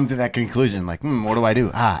have come to that conclusion. Like, what do I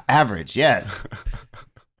do? Average, yes.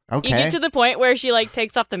 Okay. You get to the point where she like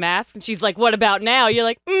takes off the mask and she's like, "What about now?" You're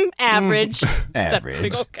like, "Average." Average. That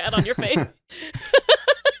big old cat on your face.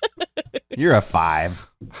 You're a 5.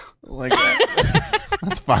 Like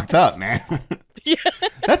that's fucked up, man. Yeah.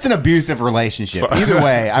 That's an abusive relationship. Either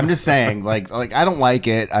way, I'm just saying, like I don't like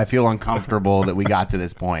it. I feel uncomfortable that we got to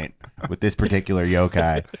this point with this particular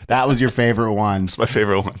yokai. That was your favorite one. It's my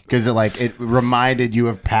favorite one because it reminded you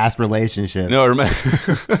of past relationships. No,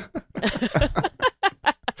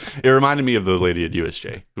 it reminded me of the lady at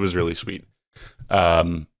USJ. It was really sweet.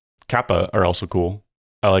 Kappa are also cool.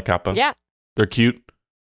 I like Kappa. Yeah. They're cute.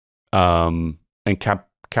 And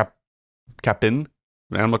Capin,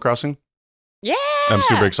 Animal Crossing. Yeah. I'm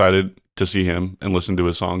super excited to see him and listen to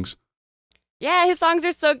his songs. Yeah, his songs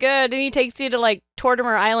are so good, and he takes you to like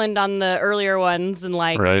Tortimer Island on the earlier ones, and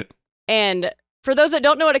like. Right. And for those that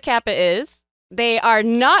don't know what a kappa is, they are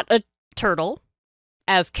not a turtle,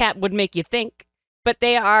 as Cap would make you think, but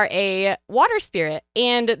they are a water spirit,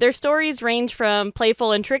 and their stories range from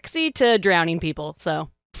playful and tricksy to drowning people. So.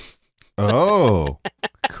 Oh,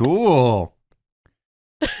 cool.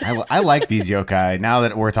 I like these yokai. Now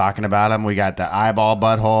that we're talking about them, we got the eyeball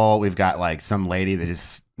butthole. We've got like some lady that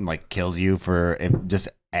just like kills you for just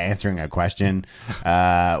answering a question.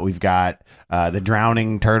 We've got the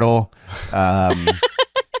drowning turtle.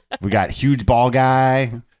 We got huge ball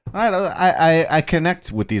guy. I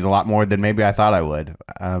connect with these a lot more than maybe I thought I would.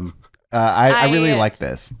 I really like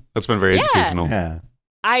this. That's been very educational. Yeah.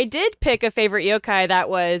 I did pick a favorite yokai that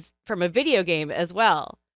was from a video game as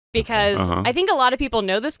well. Because I think a lot of people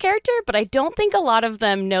know this character, but I don't think a lot of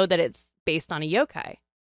them know that it's based on a yokai.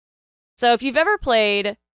 So if you've ever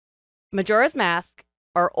played Majora's Mask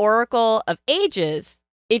or Oracle of Ages,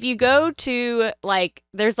 if you go to like,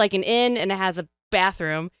 there's like an inn and it has a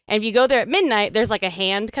bathroom, and if you go there at midnight, there's like a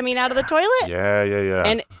hand coming out of the toilet. Yeah.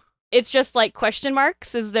 And it's just like question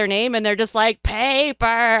marks is their name, and they're just like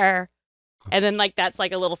paper. And then like that's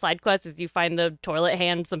like a little side quest is you find the toilet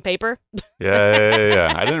hand some paper.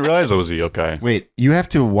 Yeah. I didn't realize it was a yokai. Wait, you have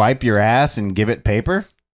to wipe your ass and give it paper?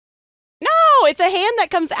 No, it's a hand that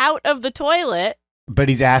comes out of the toilet. But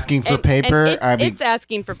he's asking for paper? It's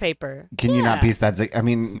asking for paper. Can you not piece that? I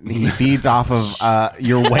mean, he feeds off of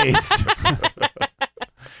your waste.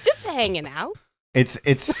 Just hanging out. Is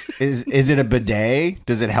it a bidet?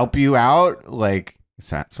 Does it help you out? Like,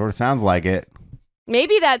 sort of sounds like it.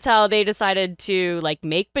 Maybe that's how they decided to like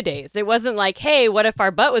make bidets. It wasn't like, hey, what if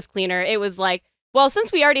our butt was cleaner? It was like, well,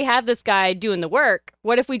 since we already have this guy doing the work,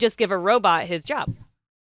 what if we just give a robot his job?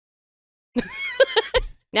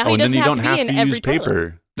 Now he doesn't have to be in every paper.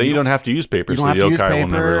 toilet. Then you don't have to use paper, so the yokai will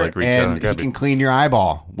never like reach out and he grab can it. clean your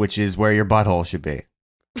eyeball, which is where your butthole should be.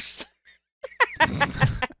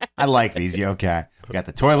 I like these yokai. We got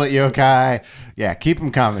the toilet yokai. Yeah, keep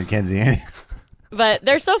them coming, Kinsey. But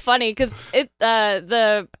they're so funny because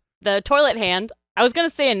the toilet hand. I was gonna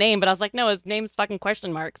say a name, but I was like, no, his name's fucking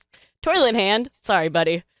question marks. Toilet hand. Sorry,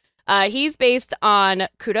 buddy. He's based on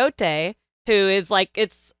Kurote, who is like,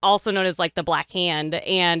 it's also known as like the black hand,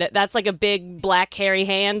 and that's like a big black hairy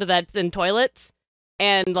hand that's in toilets.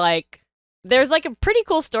 And like, there's like a pretty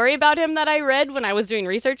cool story about him that I read when I was doing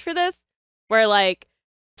research for this, where like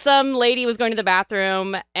some lady was going to the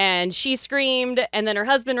bathroom and she screamed, and then her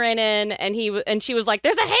husband ran in, and she was like,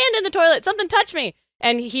 "There's a hand in the toilet! Something touched me!"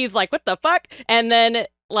 And he's like, "What the fuck?" And then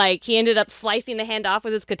like he ended up slicing the hand off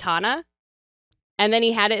with his katana, and then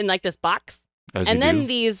he had it in like this box. And then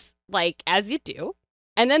these, like, as you do,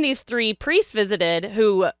 and then these 3 priests visited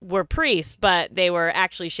who were priests, but they were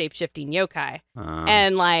actually shape-shifting yokai.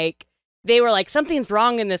 And like they were like, something's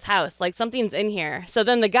wrong in this house, like something's in here. So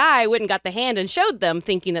then the guy went and got the hand and showed them,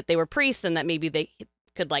 thinking that they were priests and that maybe they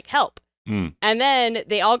could like help. And then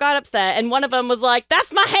they all got upset, and one of them was like,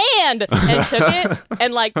 "That's my hand," and took it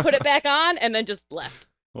and like put it back on and then just left.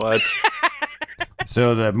 What?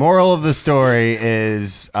 So the moral of the story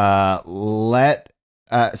is let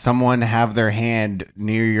someone have their hand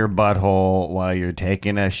near your butthole while you're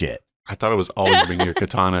taking a shit. I thought it was always bring your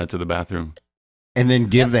katana to the bathroom. And then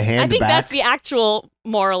give the hand back? I think that's the actual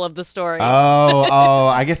moral of the story. Oh,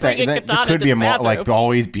 I guess that katana could to be the like bathroom.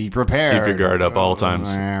 always be prepared. Keep your guard up all times.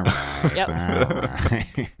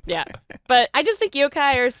 Yeah. But I just think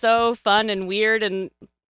yokai are so fun and weird, and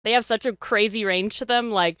they have such a crazy range to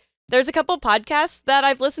them. Like, there's a couple podcasts that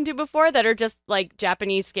I've listened to before that are just like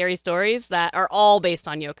Japanese scary stories that are all based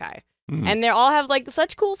on yokai. And they all have like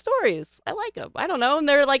such cool stories. I like them. I don't know. And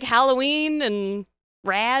they're like Halloween and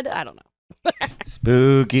rad. I don't know.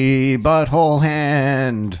 Spooky butthole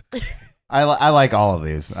hand. I like all of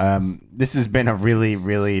these. This has been a really,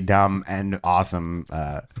 really dumb and awesome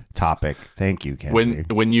topic. Thank you, Kinsey.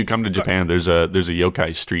 When you come to Japan, there's a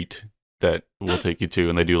yokai street that we'll take you to,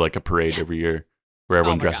 and they do like a parade every year where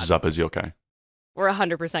everyone dresses up as yokai. We're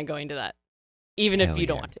 100% going to that, even Hell if you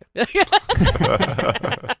don't yeah.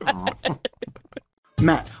 want to.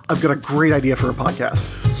 Matt, I've got a great idea for a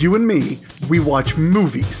podcast. You and me, we watch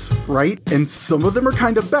movies, right? And some of them are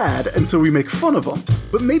kind of bad, and so we make fun of them.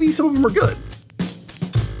 But maybe some of them are good.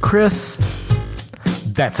 Chris,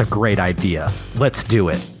 that's a great idea. Let's do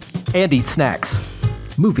it. And eat snacks.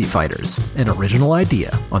 Movie Fighters, an original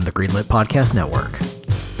idea on the Greenlit Podcast Network.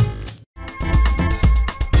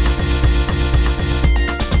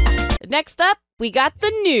 Next up, we got the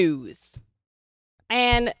news.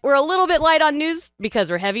 And we're a little bit light on news because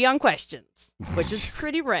we're heavy on questions, which is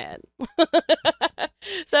pretty rad.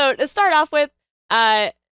 So to start off with,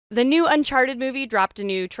 the new Uncharted movie dropped a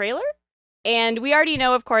new trailer. And we already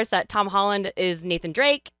know, of course, that Tom Holland is Nathan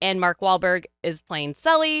Drake and Mark Wahlberg is playing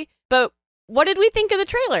Sully. But what did we think of the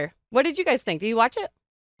trailer? What did you guys think? Did you watch it?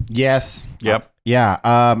 Yes. Yep. Yeah.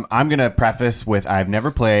 I'm going to preface with I've never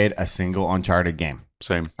played a single Uncharted game.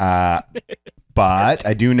 Same. But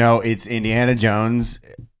I do know it's Indiana Jones,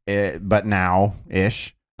 but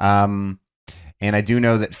now-ish. And I do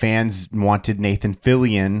know that fans wanted Nathan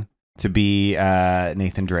Fillion to be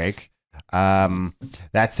Nathan Drake.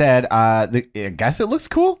 That said, I guess it looks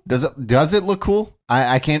cool. Does it look cool?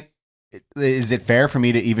 I can't. Is it fair for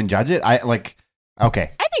me to even judge it?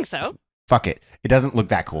 Okay. I think so. Fuck it. It doesn't look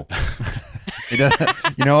that cool. It doesn't.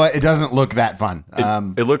 You know what? It doesn't look that fun.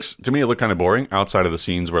 It looks to me. It looked kind of boring outside of the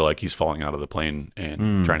scenes where like he's falling out of the plane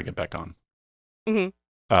and trying to get back on. Mm-hmm.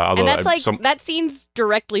 Although and that's that scene's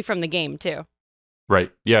directly from the game too. Right.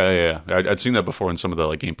 Yeah. I'd seen that before in some of the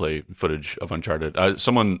like gameplay footage of Uncharted.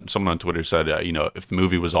 Someone on Twitter said, if the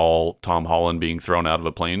movie was all Tom Holland being thrown out of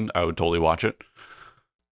a plane, I would totally watch it.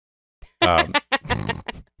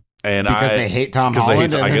 And because they hate Tom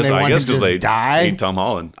Holland, I guess because they die. hate Tom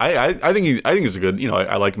Holland. I think he's a good.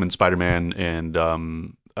 I like him in Spider-Man, and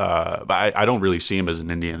but I don't really see him as an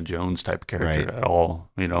Indiana Jones type of character at all.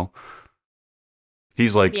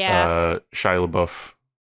 He's like Shia LaBeouf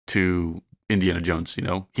to Indiana Jones.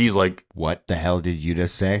 He's like, what the hell did you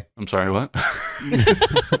just say? I'm sorry, what?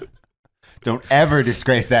 Don't ever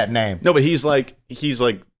disgrace that name. No, but he seems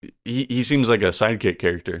like a sidekick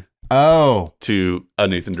character. Oh, to a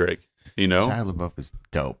Nathan Drake, Shia LaBeouf is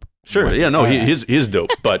dope. Sure, he is dope.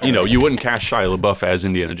 But you wouldn't cast Shia LaBeouf as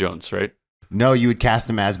Indiana Jones, right? No, you would cast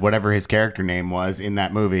him as whatever his character name was in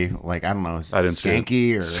that movie. Like, I don't know,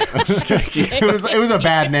 Skanky or Skanky. It was a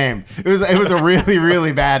bad name. It was a really,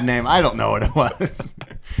 really bad name. I don't know what it was.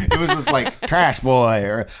 It was just like Trash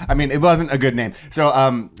Boy, it wasn't a good name.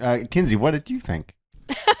 So, Kinsey, what did you think?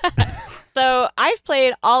 So I've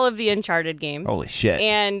played all of the Uncharted games. Holy shit!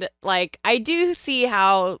 And like, I do see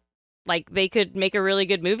how like they could make a really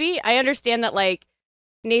good movie. I understand that like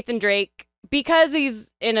Nathan Drake, because he's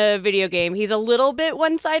in a video game, he's a little bit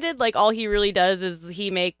one-sided. Like, all he really does is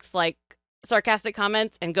he makes like sarcastic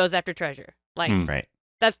comments and goes after treasure. Like, right.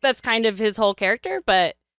 That's kind of his whole character.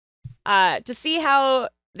 But to see how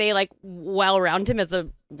they like well around him as a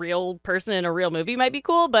real person in a real movie might be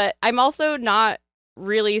cool. But I'm also not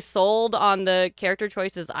really sold on the character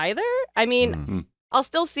choices either. I mean, I'll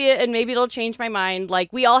still see it and maybe it'll change my mind.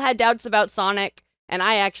 Like, we all had doubts about Sonic. And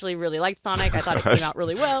I actually really liked Sonic. I thought it came out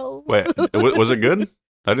really well. Wait, was it good?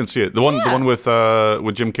 I didn't see it. The one with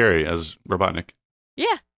Jim Carrey as Robotnik.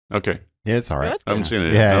 Yeah. Okay. Yeah, it's all right. I haven't seen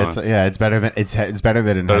it. Yeah, it's better than it's better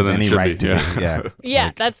than it has any right to be. Yeah.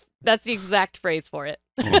 Yeah, that's the exact phrase for it.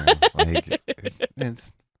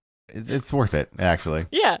 It's worth it, actually.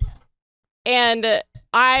 Yeah. And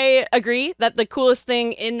I agree that the coolest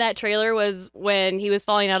thing in that trailer was when he was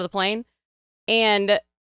falling out of the plane.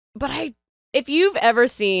 But if you've ever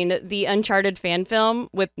seen the Uncharted fan film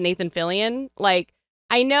with Nathan Fillion, like,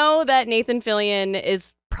 I know that Nathan Fillion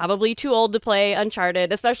is probably too old to play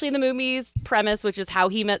Uncharted, especially the movie's premise, which is how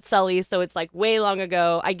he met Sully. So it's like way long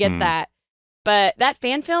ago. I get that. But that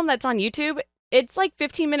fan film that's on YouTube, it's like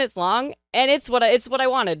 15 minutes long, and it's what I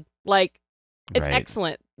wanted. Like, it's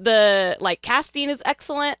excellent. The like casting is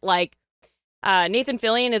excellent. Like, Nathan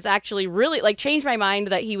Fillion is actually really like changed my mind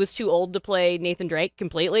that he was too old to play Nathan Drake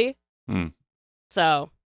completely.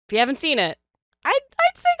 So if you haven't seen it, I'd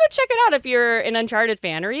say go check it out if you're an Uncharted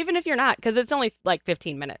fan, or even if you're not, because it's only like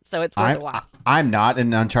 15 minutes, so it's worth a watch. I'm not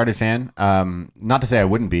an Uncharted fan. Not to say I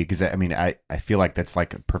wouldn't be, because I feel like that's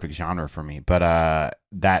like a perfect genre for me. But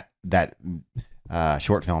that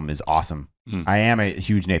short film is awesome. I am a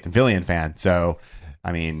huge Nathan Fillion fan, so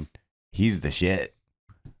I mean, he's the shit.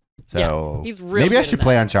 So yeah, he's really maybe I should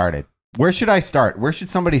play Uncharted. Where should I start? Where should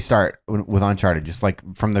somebody start with Uncharted? Just like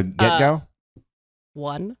from the get-go?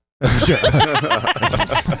 One. All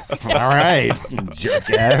right, jerk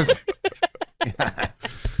ass.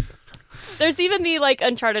 There's even the like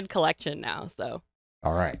Uncharted collection now, so.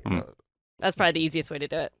 All right. That's probably the easiest way to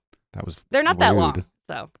do it. They're not rude. that long,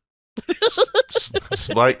 so.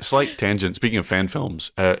 Slight tangent. Speaking of fan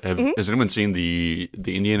films, has anyone seen the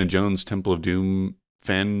Indiana Jones Temple of Doom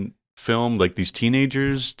fan film? Like, these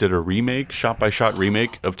teenagers did a shot-by-shot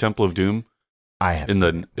remake of Temple of Doom. I have.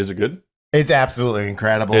 Is it good? It's absolutely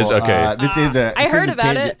incredible. It's okay. I heard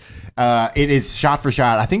about it. It is shot for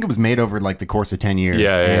shot. I think it was made over like the course of 10 years.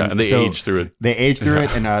 Yeah. And they aged through it. They aged through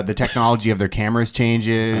it, and the technology of their cameras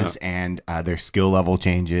changes, and their skill level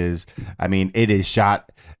changes. I mean, it is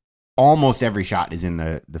shot. Almost every shot is in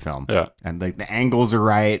the film. Yeah. And like the angles are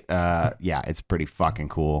right. Yeah, it's pretty fucking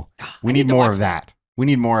cool. We need more of that. We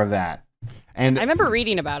need more of that. And I remember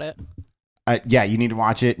reading about it. Yeah, you need to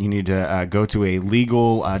watch it. You need to go to a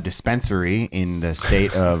legal dispensary in the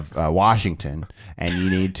state of Washington, and you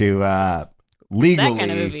need to legally. That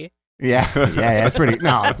kind of movie. Yeah, it's pretty.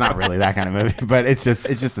 No, it's not really that kind of movie, but it's just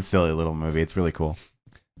a silly little movie. It's really cool.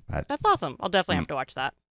 That's awesome. I'll definitely have to watch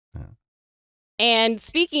that. Yeah. And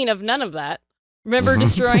speaking of none of that, remember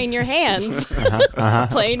destroying your hands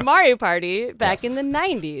playing Mario Party back in the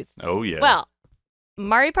 90s. Oh, yeah. Well,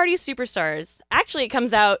 Mario Party Superstars, actually it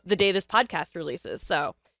comes out the day this podcast releases.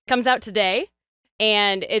 So it comes out today,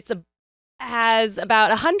 and has about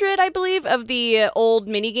 100, I believe, of the old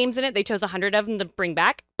mini games in it. They chose 100 of them to bring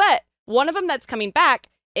back. But one of them that's coming back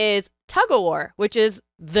is Tug of War, which is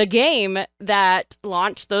the game that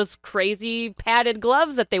launched those crazy padded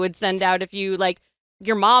gloves that they would send out if you, like,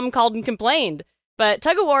 your mom called and complained. But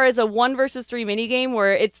Tug of War is a 1 versus 3 mini game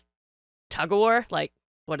where it's tug of war, like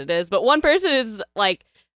what it is. But one person is like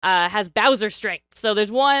has Bowser strength. So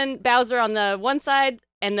there's one Bowser on the one side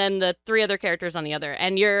and then the 3 other characters on the other.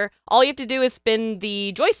 And all you have to do is spin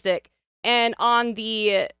the joystick. And on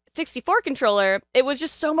the 64 controller, it was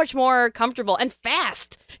just so much more comfortable and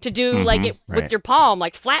fast to do like it with your palm,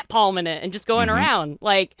 like flat palming it and just going around.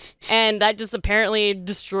 And that just apparently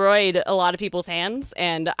destroyed a lot of people's hands.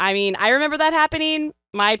 And I mean, I remember that happening.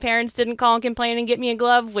 My parents didn't call and complain and get me a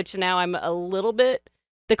glove, which now I'm a little bit,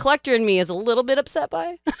 the collector in me is a little bit upset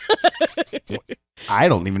by. I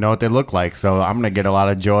don't even know what they look like, so I'm going to get a lot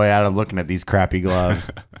of joy out of looking at these crappy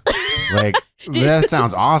gloves. Like, that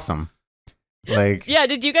sounds awesome. Like, yeah,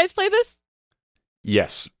 did you guys play this?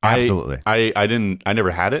 Yes, absolutely. I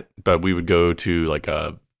never had it, but we would go to like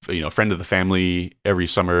a friend of the family every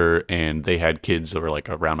summer, and they had kids that were like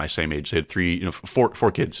around my same age. They had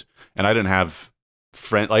four kids, and I didn't have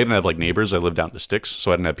like neighbors. I lived out in the sticks,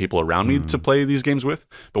 so I didn't have people around me to play these games with.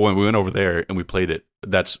 But when we went over there and we played it,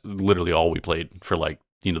 that's literally all we played for like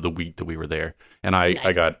the week that we were there, and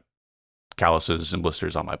I got calluses and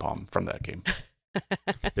blisters on my palm from that game.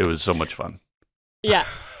 It was so much fun. Yeah,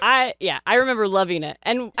 I remember loving it.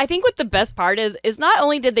 And I think what the best part is not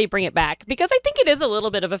only did they bring it back, because I think it is a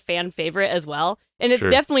little bit of a fan favorite as well, and it's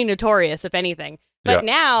definitely notorious, if anything. But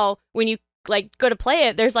now, when you like go to play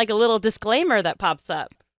it, there's like a little disclaimer that pops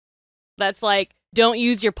up. That's like, don't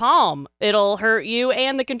use your palm. It'll hurt you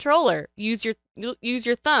and the controller. Use your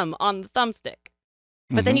thumb on the thumbstick.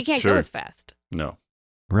 But then you can't go as fast. No.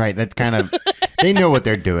 Right, that's kind of, they know what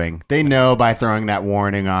they're doing. They know by throwing that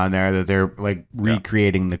warning on there that they're like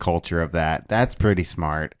recreating the culture of that. That's pretty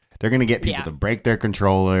smart. They're going to get people to break their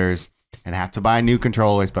controllers and have to buy new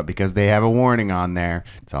controllers, but because they have a warning on there,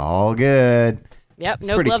 it's all good. Yep, it's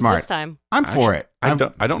no pretty gloves smart. this time. I'm for it. I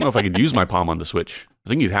don't know if I could use my palm on the Switch. I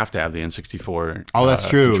think you'd have to have the N64. Oh, that's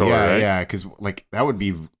true. Yeah, right? yeah, because like that would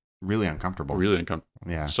be really uncomfortable. Really uncomfortable.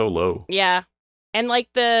 Yeah, so low. Yeah. And like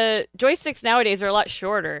the joysticks nowadays are a lot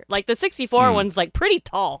shorter. Like the 64 one's like pretty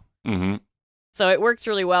tall. Mm-hmm. So it works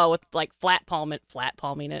really well with like flat palming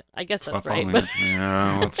it. I guess that's right.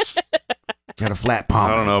 Yeah, got a flat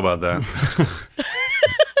palm. I don't know about that.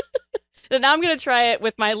 And now I'm gonna try it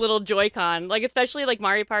with my little Joy-Con. Like especially like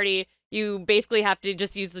Mario Party, you basically have to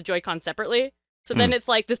just use the Joy-Con separately. So then it's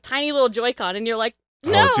like this tiny little Joy-Con, and you're like,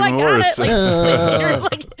 no, it's I even got worse. it. You're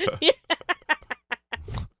like,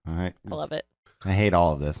 All right. I love it. I hate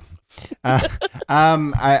all of this.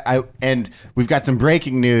 And we've got some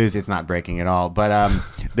breaking news. It's not breaking at all, but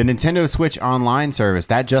the Nintendo Switch Online service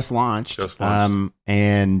that just launched.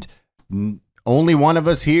 And only one of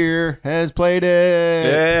us here has played it.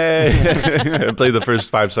 Yay! I played the first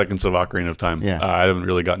 5 seconds of Ocarina of Time. Yeah. I haven't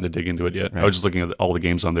really gotten to dig into it yet. Right. I was just looking at all the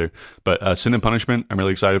games on there. But Sin and Punishment, I'm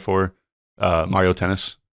really excited for. Mario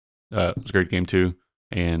Tennis was a great game too.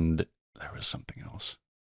 And there was something else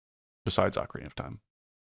besides Ocarina of Time.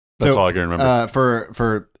 That's all I can remember.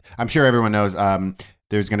 For I'm sure everyone knows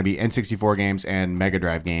there's going to be N64 games and Mega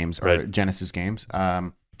Drive games or Genesis games.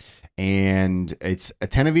 And it's a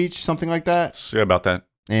 10 of each, something like that. Yeah, about that.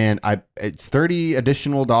 And it's $30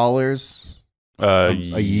 additional a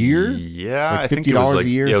year. Yeah, like I think it $50 was a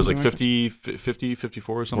year. Yeah, it was like like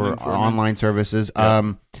 54 or something. For online services.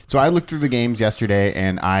 Yeah. So I looked through the games yesterday,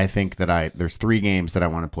 and I think that there's 3 games that I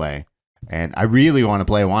want to play, and I really want to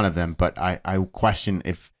play one of them, but I question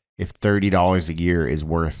if $30 a year is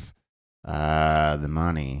worth the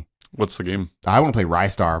money. What's the game? I want to play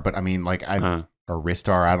Rystar, but I mean, like or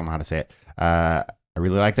Ristar, I don't know how to say it. I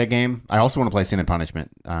really like that game. I also want to play Sin and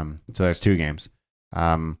Punishment. So there's 2 games.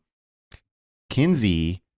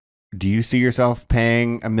 Kinsey, do you see yourself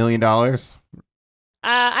paying $1 million?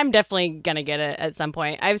 I'm definitely gonna get it at some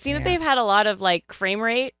point. I've seen that they've had a lot of like frame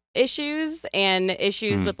rate issues and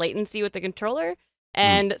issues with latency with the controller,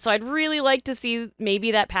 and so I'd really like to see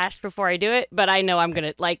maybe that patched before I do it. But I know I'm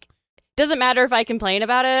gonna like. Doesn't matter if I complain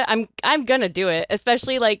about it. I'm gonna do it,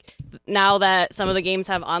 especially like now that some of the games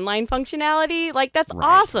have online functionality. Like that's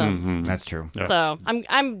awesome. Mm-hmm. That's true. Yeah. So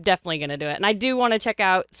I'm definitely gonna do it, and I do want to check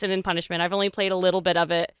out Sin and Punishment. I've only played a little bit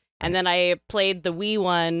of it, and then I played the Wii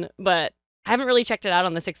one, but I haven't really checked it out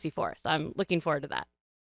on the 64. So I'm looking forward to that.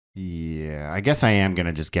 Yeah, I guess I am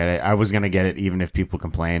gonna just get it. I was gonna get it even if people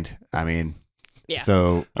complained. I mean, yeah.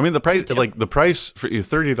 So I mean the price for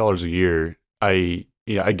 $30 a year. I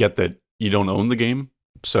get that you don't own the game,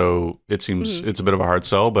 so it seems it's a bit of a hard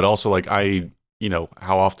sell. But also, like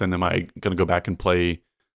how often am I going to go back and play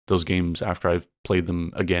those games after I've played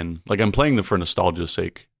them again? Like I'm playing them for nostalgia's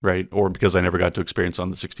sake, right? Or because I never got to experience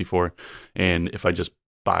on the 64. And if I just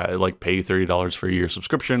pay $30 for a year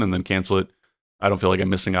subscription and then cancel it, I don't feel like I'm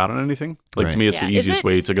missing out on anything. Like Right. to me, it's Yeah. the Is easiest it-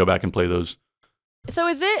 way to go back and play those. So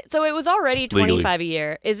it was already Legally. $25 a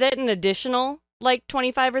year. Is it an additional like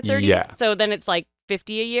 25 or 30? Yeah. So then it's like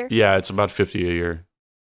 50 a year? Yeah, it's about 50 a year.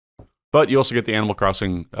 But you also get the Animal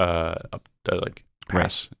Crossing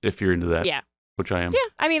pass if you're into that. Yeah. Which I am. Yeah,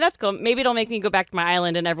 I mean, that's cool. Maybe it'll make me go back to my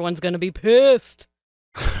island and everyone's going to be pissed.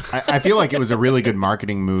 I feel like it was a really good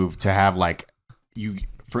marketing move to have like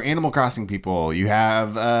for Animal Crossing people. You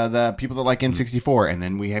have the people that like N64, and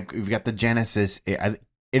then we've got the Genesis. It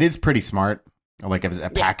is pretty smart, like as a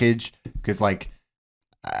package, because like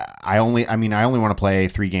I only want to play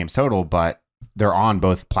 3 games total, but they're on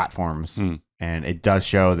both platforms, and it does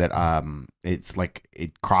show that it's like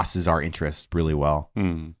it crosses our interest really well.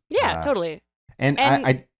 Yeah, totally. And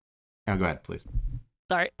I go ahead, please.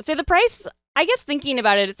 Sorry. So the price, I guess thinking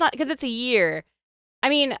about it, it's not because it's a year. I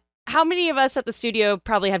mean, how many of us at the studio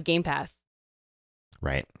probably have Game Pass?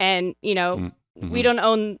 Right. And, you know, we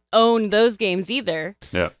don't own those games either.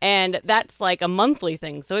 Yeah. And that's like a monthly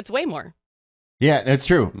thing, so it's way more. Yeah, it's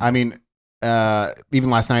true. I mean, even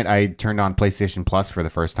last night I turned on PlayStation Plus for the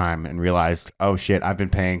first time and realized, oh shit, I've been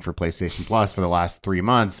paying for PlayStation Plus for the last 3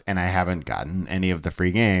 months and I haven't gotten any of the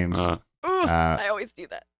free games. I always do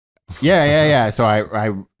that. Yeah. So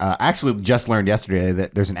I actually just learned yesterday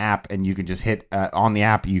that there's an app and you can just hit on the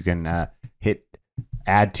app you can hit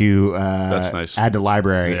add to That's nice. add to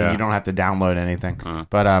library, Yeah. and you don't have to download anything.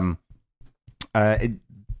 But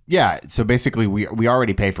yeah, so basically we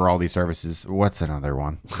already pay for all these services. What's another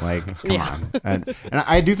one? Like, come on. And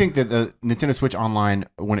I do think that the Nintendo Switch Online,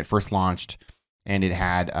 when it first launched, and it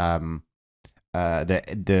had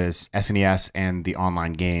the SNES and the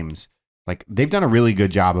online games, like they've done a really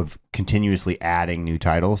good job of continuously adding new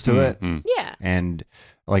titles to it. Yeah. And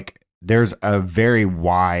like there's a very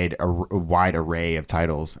wide array of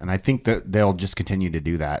titles, and I think that they'll just continue to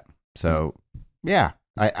do that. So yeah.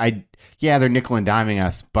 Yeah, they're nickel and diming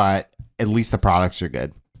us, but at least the products are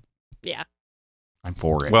good. Yeah. I'm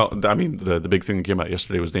for it. Well, I mean, the big thing that came out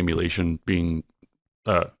yesterday was the emulation being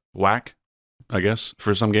whack, I guess,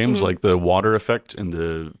 for some games. Like the water effect in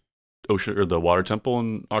the ocean or the water temple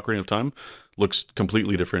in Ocarina of Time looks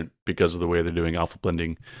completely different because of the way they're doing alpha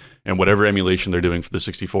blending, and whatever emulation they're doing for the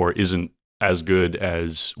 64 isn't as good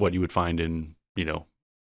as what you would find in, you know,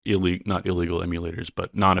 not illegal emulators,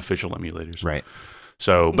 but non-official emulators. Right.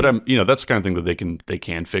 So, but that's the kind of thing that they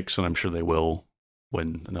can fix, and I'm sure they will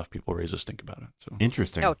when enough people raise a stink about it. So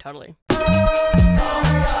Interesting. Oh, totally.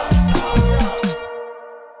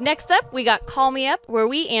 Next up, we got Call Me Up, where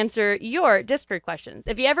we answer your Discord questions.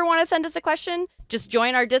 If you ever want to send us a question, just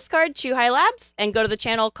join our Discord, Chuhai Labs, and go to the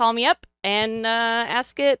channel Call Me Up and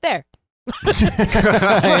ask it there.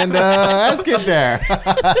 And let's get there.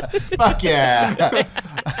 Fuck yeah.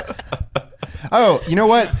 Oh, you know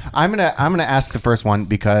what? I'm gonna ask the first one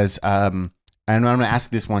because and I'm gonna ask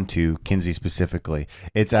this one to Kinsey specifically.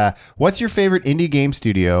 It's what's your favorite indie game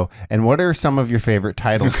studio, and what are some of your favorite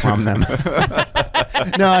titles from them?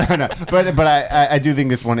 No. But I do think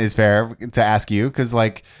this one is fair to ask you because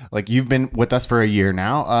like you've been with us for a year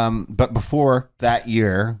now. But before that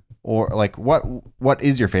year, or like what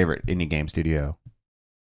is your favorite indie game studio?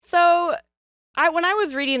 So, when I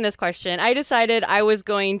was reading this question, I decided I was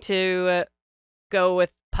going to go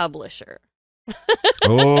with publisher.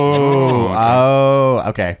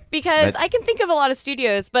 Okay. Because I can think of a lot of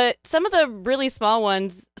studios, but some of the really small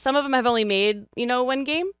ones, some of them have only made, one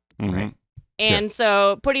game. Right. And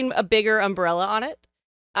so putting a bigger umbrella on it,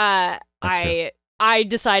 I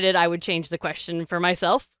decided I would change the question for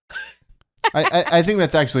myself. I think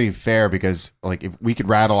that's actually fair because like if we could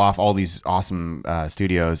rattle off all these awesome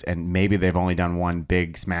studios and maybe they've only done one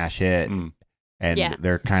big smash hit and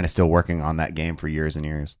they're kind of still working on that game for years and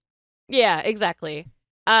years. Yeah, exactly.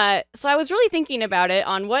 So I was really thinking about it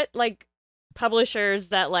on what like publishers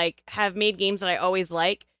that like have made games that I always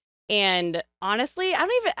like, and honestly,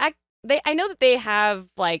 I know that they have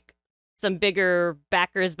like some bigger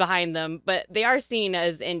backers behind them, but they are seen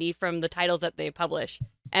as indie from the titles that they publish.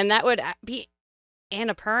 And that would be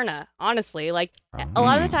Annapurna, honestly. Like, a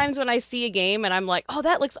lot of the times when I see a game and I'm like, oh,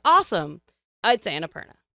 that looks awesome, it's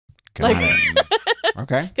Annapurna. Got it.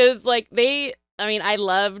 Okay. Because, like, I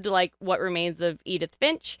loved, like, What Remains of Edith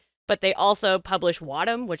Finch, but they also publish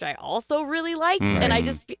Wadham, which I also really liked. And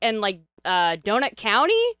Donut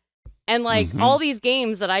County, and, like, all these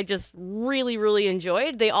games that I just really, really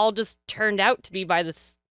enjoyed, they all just turned out to be by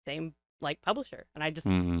the same, like, publisher. And I just...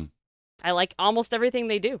 I like almost everything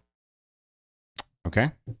they do.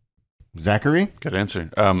 Okay. Zachary? Good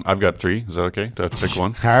answer. I've got 3. Is that okay? Do I have to pick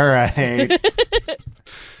one? All right.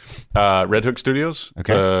 Red Hook Studios.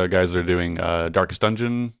 Okay. Guys that are doing Darkest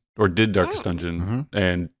Dungeon, or did Darkest Dungeon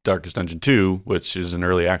and Darkest Dungeon 2, which is in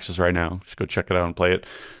early access right now. Just go check it out and play it.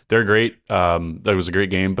 They're great. That was a great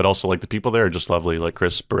game, but also like the people there are just lovely. Like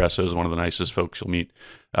Chris Barresso is one of the nicest folks you'll meet.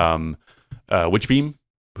 Witchbeam,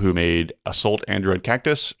 who made Assault Android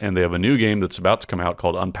Cactus, and they have a new game that's about to come out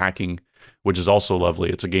called Unpacking, which is also lovely.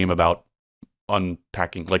 It's a game about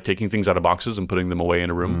unpacking, like taking things out of boxes and putting them away in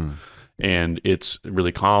a room. And it's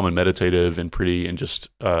really calm and meditative and pretty and just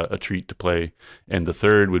a treat to play. And the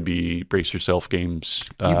third would be Brace Yourself Games.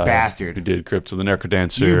 You bastard. Who did Crypt of the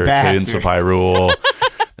Necrodancer, Cadence of Hyrule,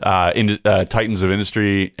 Titans of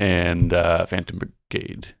Industry, and Phantom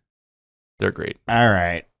Brigade. They're great. All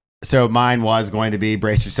right. So mine was going to be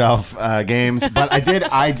Brace Yourself Games, but I did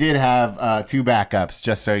have two backups,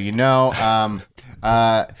 just so you know.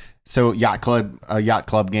 So Yacht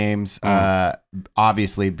Club Games,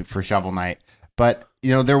 obviously for Shovel Knight, but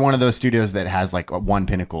you know they're one of those studios that has like one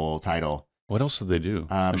pinnacle title. What else did they do?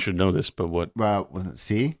 I should know this, but what? Let's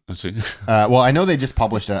see. Well, I know they just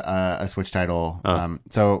published a Switch title.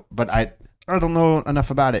 But I don't know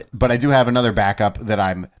enough about it. But I do have another backup that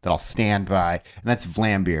I'll stand by, and that's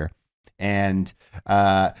Vlambeer. And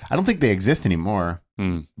I don't think they exist anymore.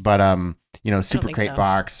 But you know, Super Crate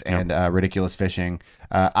Box and Ridiculous Fishing.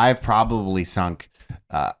 I've probably sunk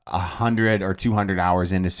 100 or 200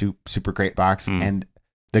 hours into Super Crate Box, and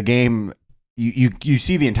the game. You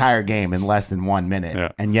see the entire game in less than 1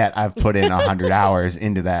 minute, and yet I've put in 100 hours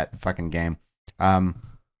into that fucking game.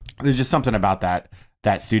 There's just something about that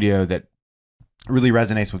studio that really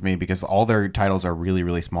resonates with me because all their titles are really,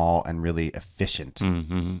 really small and really efficient.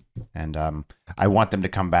 And I want them to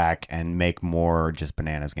come back and make more just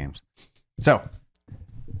bananas games. So,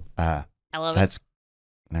 I love that's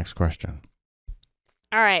next question.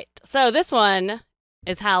 All right. So this one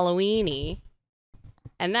is Halloweeny,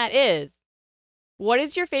 and that is, what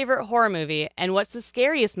is your favorite horror movie, and what's the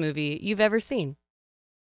scariest movie you've ever seen?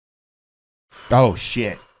 Oh,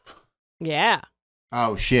 shit. Yeah.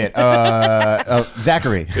 Oh, shit.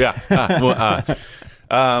 Zachary. Yeah.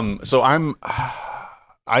 So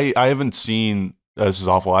I haven't seen, this is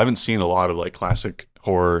awful. I haven't seen a lot of like classic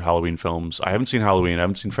horror Halloween films. I haven't seen Halloween. I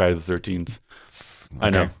haven't seen Friday the 13th. I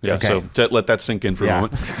know. Yeah. Okay. So let that sink in for a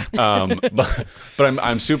moment. But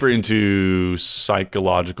I'm super into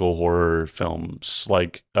psychological horror films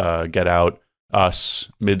like Get Out, Us,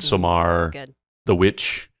 Midsommar, The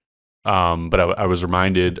Witch. But I was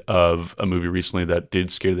reminded of a movie recently that did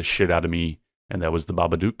scare the shit out of me, and that was The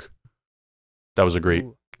Babadook. That was a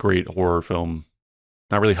great horror film.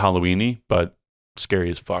 Not really Halloween-y, but scary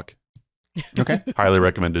as fuck. Okay. Highly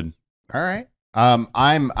recommended. All right.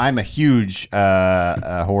 I'm a huge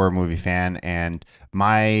horror movie fan, and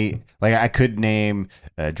I could name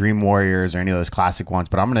Dream Warriors or any of those classic ones,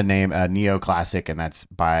 but I'm gonna name a neo-classic, and that's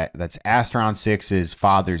Astron 6's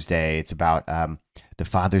Father's Day. It's about the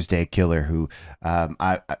Father's Day killer who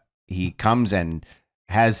he comes and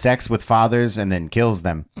has sex with fathers and then kills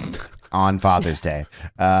them on Father's Day.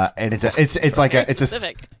 And it's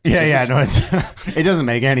specific. It doesn't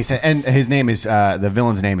make any sense. And his name is the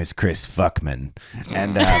villain's name is Chris Fuckman,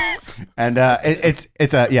 and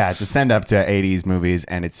it's a send up to 80s movies,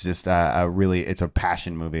 and it's just it's a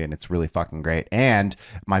passion movie, and it's really fucking great. And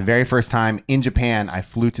my very first time in Japan, I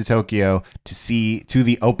flew to Tokyo to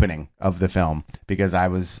the opening of the film because I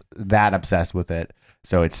was that obsessed with it.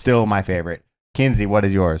 So it's still my favorite. Kinsey, what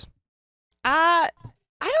is yours?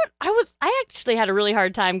 I actually had a really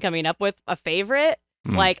hard time coming up with a favorite.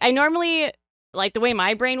 Like, I normally, like, the way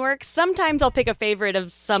my brain works, sometimes I'll pick a favorite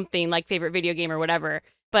of something, like favorite video game or whatever.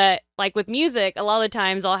 But, like, with music, a lot of the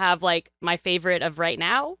times I'll have, like, my favorite of right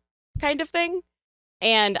now kind of thing.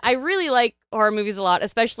 And I really like horror movies a lot,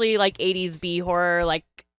 especially, like, 80s B horror, like,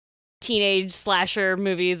 teenage slasher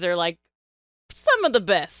movies are, like, some of the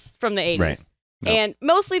best from the 80s. Right. Yep. And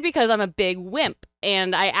mostly because I'm a big wimp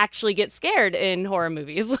and I actually get scared in horror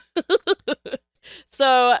movies.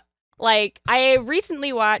 So, like, I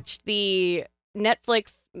recently watched the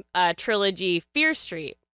Netflix trilogy Fear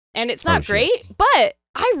Street, and it's not great, but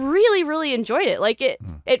I really, really enjoyed it. Like,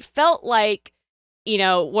 it felt like, you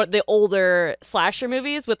know, what the older slasher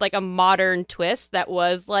movies with, like, a modern twist that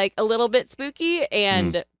was, like, a little bit spooky,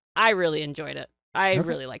 and I really enjoyed it. I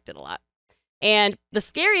really liked it a lot. And the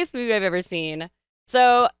scariest movie I've ever seen.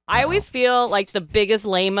 So I always feel like the biggest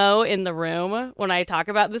lame-o in the room when I talk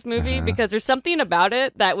about this movie because there's something about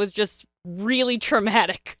it that was just really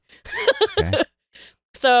traumatic. Okay.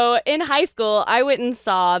 So in high school, I went and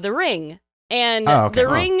saw The Ring. And The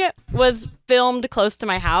Ring was filmed close to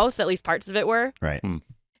my house, at least parts of it were. Right.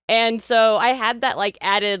 And so I had that, like,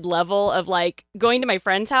 added level of, like, going to my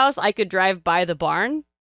friend's house, I could drive by the barn.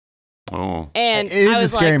 Oh, And It is I a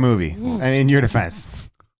was scary like, movie. I mean, in your defense.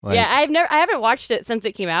 Like, yeah, I haven't watched it since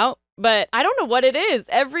it came out, but I don't know what it is.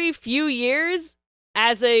 Every few years,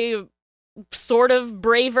 as a sort of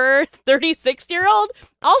braver 36-year-old,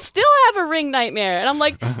 I'll still have a Ring nightmare. And I'm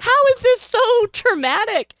like, how is this so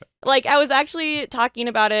traumatic? Like, I was actually talking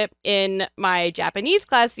about it in my Japanese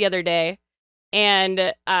class the other day,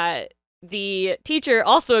 and the teacher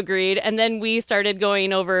also agreed, and then we started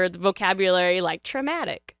going over the vocabulary like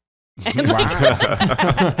traumatic. And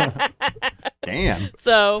Wow. Damn.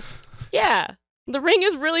 So, yeah, The Ring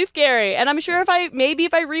is really scary. And I'm sure if I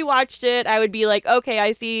rewatched it, I would be like, okay,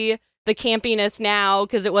 I see the campiness now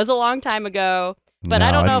because it was a long time ago. But No,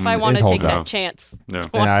 I don't know it's- if I want it to holds take that up. chance. no.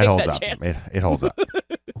 I wanna it take holds that up. chance. It holds up.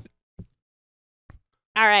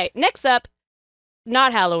 All right, next up,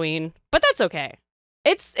 not Halloween, but that's okay.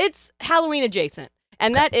 It's Halloween adjacent,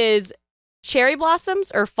 and that is cherry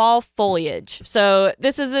blossoms or fall foliage. So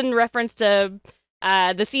this is in reference to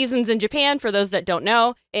the seasons in Japan, for those that don't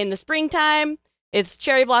know. In the springtime is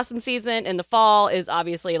cherry blossom season, and the fall is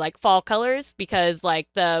obviously like fall colors because like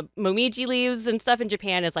the momiji leaves and stuff in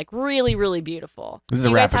Japan is like really, really beautiful. This is Do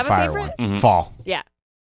a you guys rapid have a fire favorite? one. Mhm. Fall. Yeah.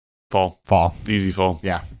 Fall, easy fall.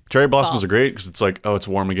 Yeah. Cherry blossoms Fall. are great because it's like, oh, it's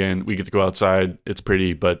warm again. We get to go outside. It's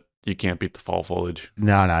pretty, but you can't beat the fall foliage.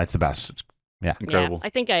 No, it's the best. It's Yeah. incredible. Yeah, I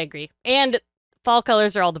think I agree. And fall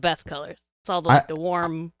colors are all the best colors. It's all the, the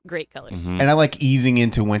warm, great colors. Mhm. And I like easing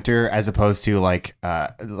into winter as opposed to like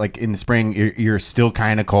in the spring you're still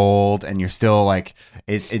kind of cold and you're still like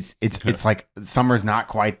it's like summer's not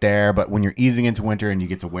quite there, but when you're easing into winter and you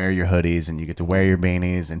get to wear your hoodies and you get to wear your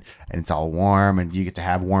beanies and it's all warm and you get to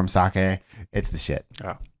have warm sake, it's the shit.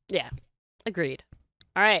 Yeah, agreed.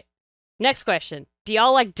 All right, next question. Do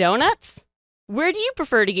y'all like donuts? Where do you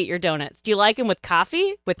prefer to get your donuts? Do you like them with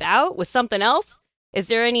coffee, without, with something else? Is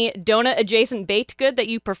there any donut-adjacent baked good that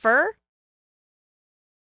you prefer?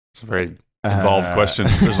 It's a very involved question.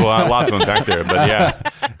 There's a lot to unpack there, but yeah.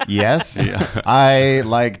 Yes. Yeah. I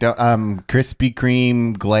like Krispy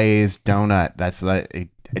Kreme glazed donut. That's like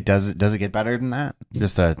does it get better than that?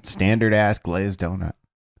 Just a standard ass glazed donut.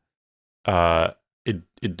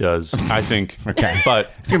 It does, I think. Okay.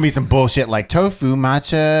 But It's gonna be some bullshit like tofu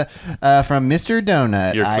matcha from Mr.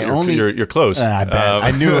 Donut. you're close. I bet.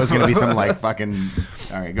 I knew it was gonna be some like fucking.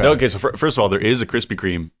 All right, go. No, ahead. okay, so first of all, there is a Krispy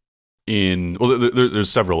Kreme there's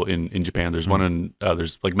several in Japan. There's one in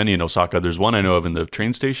there's like many in Osaka. There's one I know of in the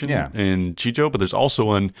train station in Chicho, but there's also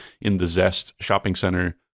one in the Zest shopping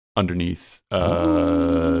center underneath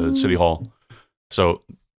City Hall. So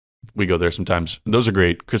we go there sometimes. Those are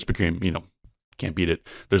great. Krispy Kreme, can't beat it.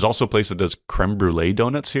 There's also a place that does creme brulee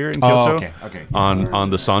donuts here in Kyoto. Okay. On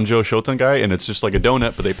the Sanjo Shotengai, and it's just like a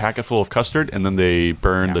donut, but they pack it full of custard and then they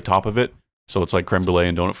burn the top of it. So it's like creme brulee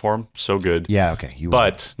in donut form. So good. Yeah. Okay.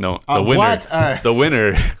 But no, the winner, what? the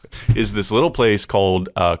winner is this little place called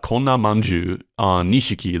Konna Manju on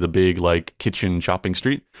Nishiki, the big like kitchen shopping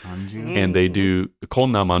street. And they do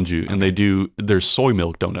Konna Manju, and they do their soy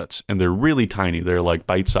milk donuts, and they're really tiny. They're like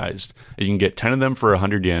bite sized. And you can get 10 of them for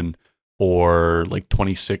 100 yen, or like 10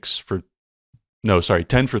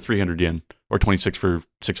 for 300 yen, or 26 for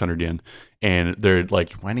 600 yen. And they're like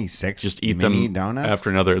 26. just eat mini them donuts after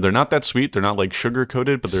another. They're not that sweet. They're not like sugar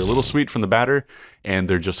coated, but they're a little sweet from the batter, and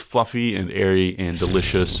they're just fluffy and airy and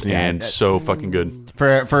delicious and so fucking good.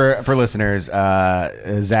 For listeners,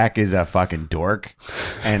 Zach is a fucking dork,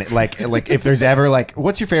 and like if there's ever like,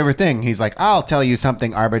 what's your favorite thing? He's like, I'll tell you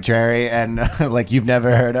something arbitrary and like you've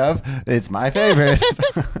never heard of. It's my favorite.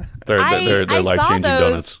 They're I life changing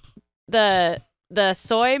those- donuts. The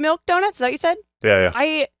soy milk donuts, is that what you said? Yeah.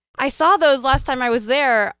 I saw those last time I was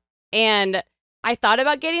there, and I thought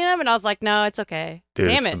about getting them, and I was like, no, it's okay. Dude,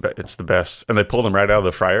 Damn it's the best. And they pull them right out of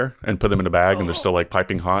the fryer and put them in a bag, and they're still like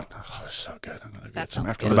piping hot. Oh, they're so good. I'm gonna get some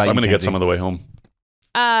after What this. about I'm you, gonna get Kenzie? some on the way home.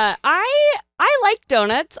 I like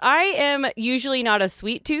donuts. I am usually not a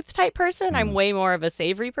sweet tooth type person. I'm way more of a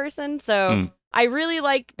savory person. So I really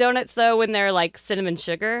like donuts though when they're like cinnamon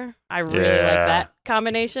sugar. I really like that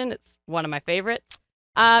combination. It's one of my favorites.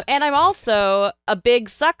 And I'm also a big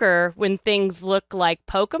sucker when things look like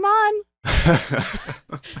Pokemon.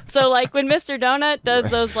 So like when Mr. Donut does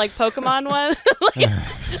those like Pokemon ones, like,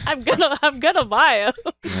 I'm gonna buy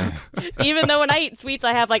them. Even though when I eat sweets,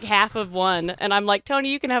 I have like half of one, and I'm like,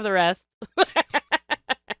 Tony, you can have the rest.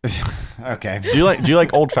 Okay. Do you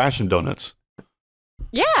like old fashioned donuts?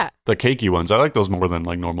 Yeah. The cakey ones. I like those more than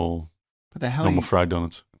like normal What the hell? fried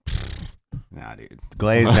donuts. Nah, dude.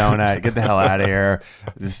 Glazed donut. Get the hell out of here.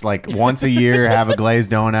 Just like once a year, have a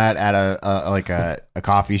glazed donut at a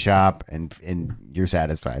coffee shop, and you're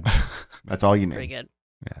satisfied. That's all you need. Very good.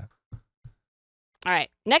 Yeah. All right.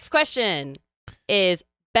 Next question is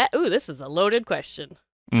ooh, this is a loaded question.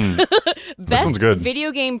 This one's good.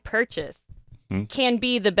 Video game purchase can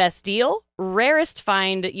be the best deal, rarest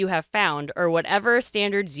find you have found, or whatever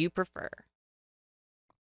standards you prefer.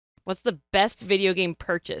 What's the best video game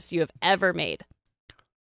purchase you have ever made?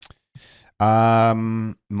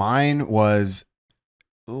 Mine was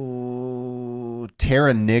Terranigma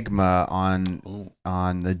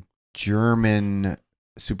on the German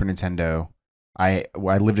Super Nintendo. I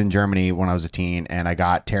lived in Germany when I was a teen, and I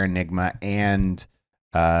got Terranigma and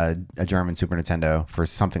a German Super Nintendo for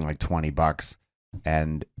something like $20,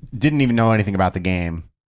 and didn't even know anything about the game,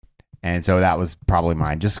 and so that was probably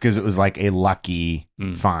mine, just because it was like a lucky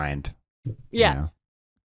find. Yeah. You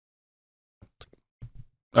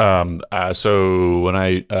know? So when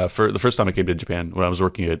I for the first time I came to Japan, when I was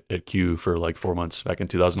working at Q for like 4 months back in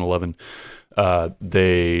 2011,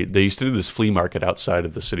 they used to do this flea market outside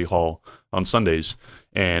of the city hall on Sundays,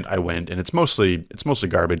 and I went, and it's mostly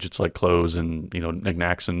garbage. It's like clothes and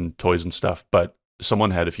knickknacks and toys and stuff. But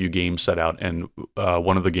someone had a few games set out, and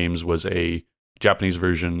one of the games was a Japanese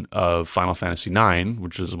version of Final Fantasy IX,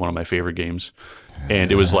 which is one of my favorite games.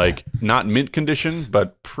 And it was like not mint condition,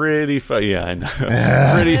 but pretty good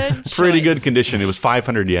condition. It was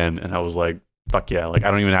 500 yen, and I was like, fuck yeah. Like,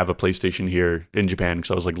 I don't even have a PlayStation here in Japan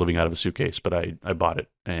because I was like living out of a suitcase, but I bought it,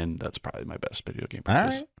 and that's probably my best video game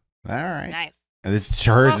purchase. All right. Nice. And this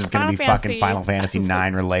yours is going to be Final fucking Final Fantasy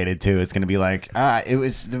IX related too. It's going to be like, it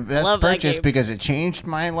was the best Love that purchase game. because it changed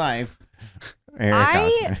my life.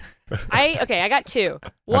 I got two.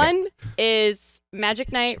 One is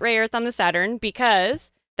Magic Knight Ray Earth on the Saturn,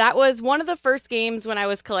 because that was one of the first games when I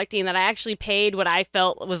was collecting that I actually paid what I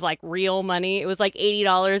felt was like real money. It was like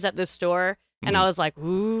 $80 at the store, and I was like,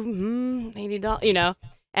 ooh, $80,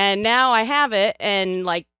 And now I have it, and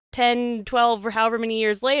like 10, 12, or however many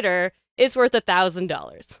years later, it's worth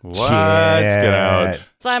 $1,000. What? Get out.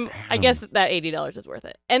 So I guess that $80 is worth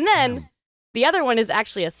it. And then the other one is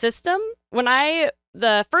actually a system.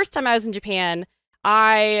 The first time I was in Japan,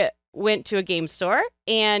 I went to a game store,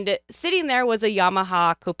 and sitting there was a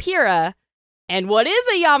Yamaha Copira. And what is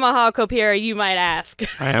a Yamaha Copira, you might ask?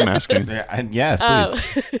 I am asking. Yes,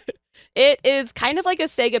 please. It is kind of like a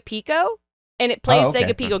Sega Pico, and it plays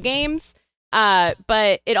Sega Pico games.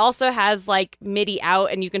 But it also has like MIDI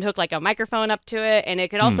out, and you can hook like a microphone up to it, and it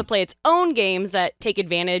can also play its own games that take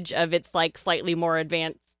advantage of its like slightly more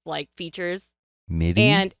advanced like features. MIDI?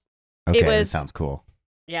 And that sounds cool.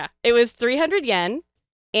 Yeah, it was 300 yen,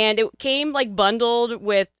 and it came like bundled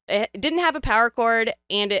with. It didn't have a power cord,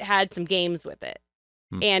 and it had some games with it.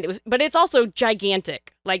 And but it's also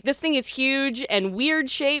gigantic. Like, this thing is huge and weird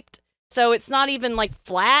shaped, so it's not even like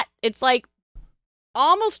flat. It's like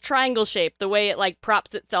almost triangle shaped. The way it like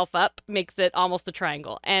props itself up makes it almost a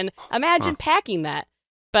triangle. And imagine packing that.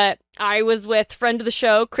 But I was with friend of the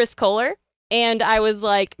show, Chris Kohler, and I was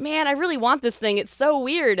like, man, I really want this thing. It's so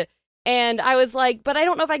weird. And I was like, but I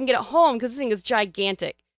don't know if I can get it home because this thing is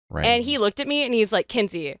gigantic. Right. And he looked at me and he's like,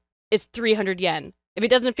 Kinsey, it's 300 yen. If it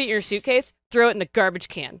doesn't fit in your suitcase, throw it in the garbage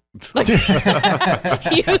can. Like,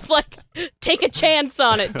 he was like, take a chance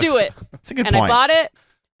on it. Do it. That's a good and point. I bought it.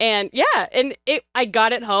 And yeah, and I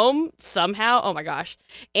got it home somehow. Oh my gosh.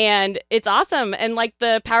 And it's awesome. And like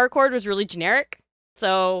the power cord was really generic.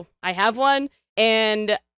 So I have one,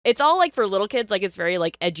 and it's all like for little kids. Like, it's very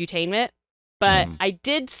like edutainment. But I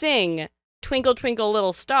did sing Twinkle Twinkle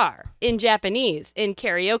Little Star in Japanese in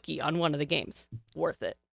karaoke on one of the games. Worth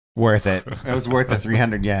it. Worth it. It was worth the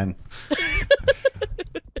 300 yen.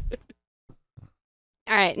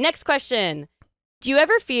 All right, next question. Do you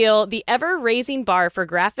ever feel the ever-raising bar for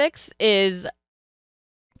graphics is...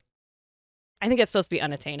 I think it's supposed to be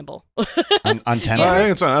unattainable. Untenable? I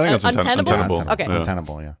think it's Untenable? untenable. Okay. Yeah.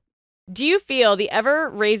 Untenable, yeah. Do you feel the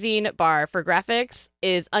ever-raising bar for graphics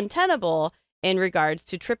is untenable in regards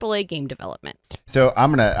to AAA game development? So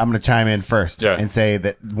I'm gonna chime in first and say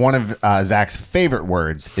that one of Zach's favorite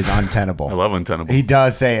words is untenable. I love untenable. He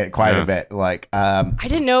does say it quite a bit. Like, I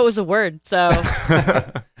didn't know it was a word, so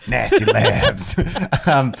nasty labs.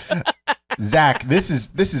 Zach, this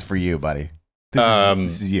is for you, buddy.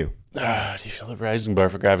 This is you. Do you feel the rising bar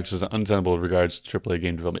for graphics is untenable in regards to AAA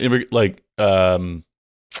game development? I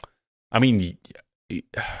mean,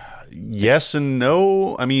 yes and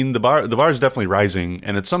no. I mean, the bar is definitely rising,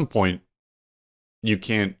 and at some point, you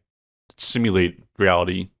can't simulate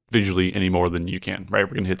reality visually any more than you can. Right?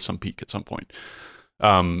 We're gonna hit some peak at some point.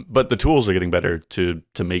 But the tools are getting better to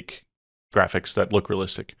make graphics that look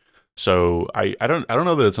realistic. So I don't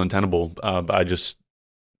know that it's untenable. But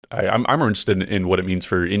I'm more interested in what it means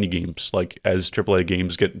for indie games. Like, as AAA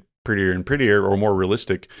games get prettier and prettier or more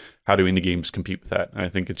realistic, how do indie games compete with that? And I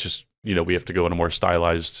think it's just, we have to go in a more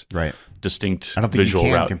stylized, distinct I don't think visual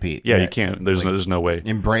you can route. compete. Yeah, you can't. There's no way.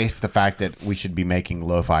 Embrace the fact that we should be making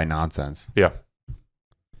lo-fi nonsense. Yeah.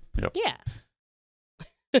 Yeah.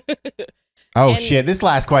 Oh, And- shit. This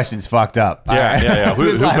last question's fucked up. Yeah.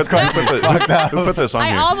 This last question's fucked up. Who put this on I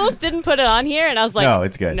here? almost didn't put it on here, and I was like, No,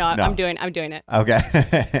 it's good. No, No. I'm doing it.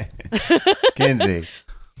 Okay. Kinsey.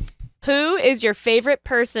 Who is your favorite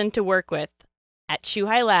person to work with at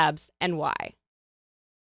Chuhai Labs, and why?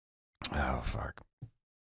 Oh, fuck.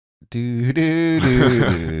 Do.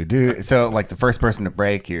 So, like, the first person to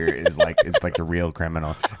break here is like the real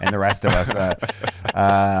criminal, and the rest of us.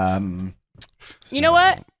 You know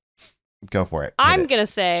what? Go for it. I'm gonna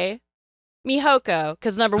say Mihoko,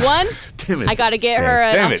 because number one, Damn it. I gotta get Safe. her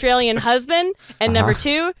an Damn it. Australian husband, and number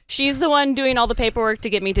two, she's the one doing all the paperwork to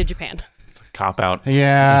get me to Japan. Cop out.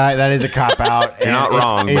 Yeah, that is a cop out. You're not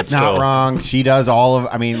wrong, It's but not still. wrong. She does all of.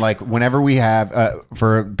 I mean, like whenever we have,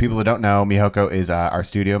 for people that don't know, Mihoko is our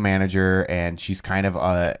studio manager, and she's kind of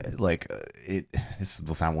this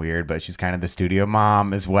will sound weird, but she's kind of the studio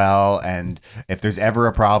mom as well. And if there's ever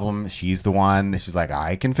a problem, she's the one. She's like,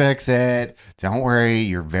 I can fix it. Don't worry,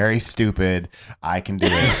 you're very stupid. I can do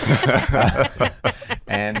it.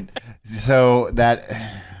 And so that.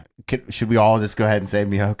 Should we all just go ahead and say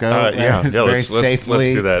Mihoko? Let's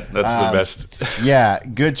do that. That's the best. Yeah,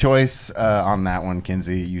 good choice on that one,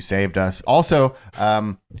 Kinsey. You saved us. Also,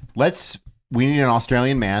 we need an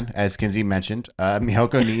Australian man, as Kinsey mentioned.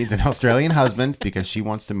 Mihoko needs an Australian husband because she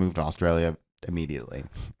wants to move to Australia immediately.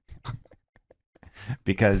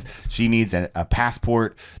 Because she needs a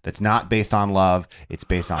passport that's not based on love. It's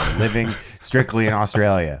based on living strictly in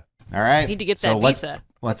Australia. All right? Need to get that visa.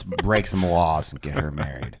 Let's break some laws and get her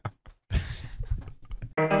married.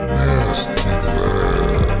 All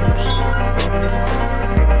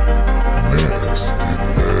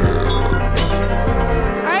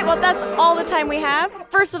right, well, that's all the time we have.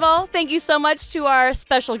 First of all, thank you so much to our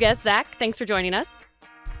special guest, Zach. Thanks for joining us.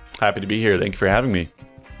 Happy to be here. Thank you for having me.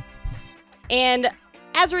 And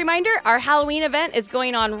as a reminder, our Halloween event is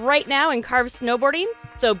going on right now in Carve Snowboarding,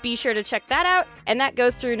 so be sure to check that out. And that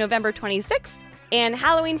goes through November 26th. And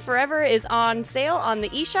Halloween Forever is on sale on the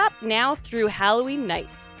eShop now through Halloween night.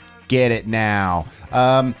 Get it now.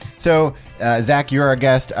 So, Zach, you're our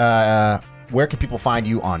guest. Where can people find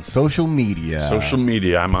you on social media? Social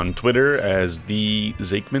media. I'm on Twitter as the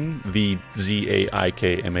Zaikman, the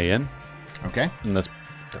Zaikman. Okay. And that's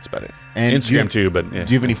about it. And Instagram too, but yeah.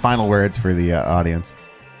 Do you have any final words for the audience?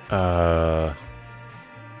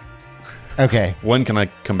 Okay. When can I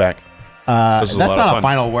come back? That's not a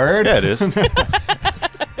final word. Yeah, it is.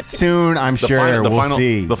 Soon, I'm sure we'll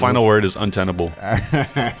see. The final word is untenable.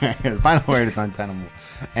 The final word is untenable.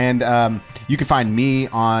 And you can find me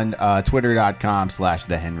on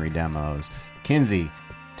twitter.com/thehenrydemos. Kinsey,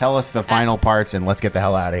 tell us the final parts and let's get the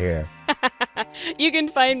hell out of here. You can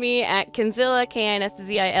find me at Kinzilla,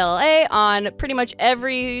 Kinszilla, on pretty much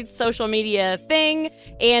every social media thing.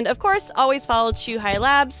 And of course, always follow Chuhai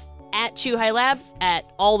Labs at Chuhai Labs at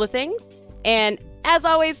all the things. And as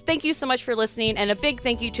always, thank you so much for listening. And a big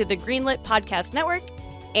thank you to the Greenlit Podcast Network.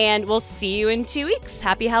 And we'll see you in 2 weeks.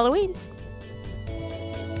 Happy Halloween.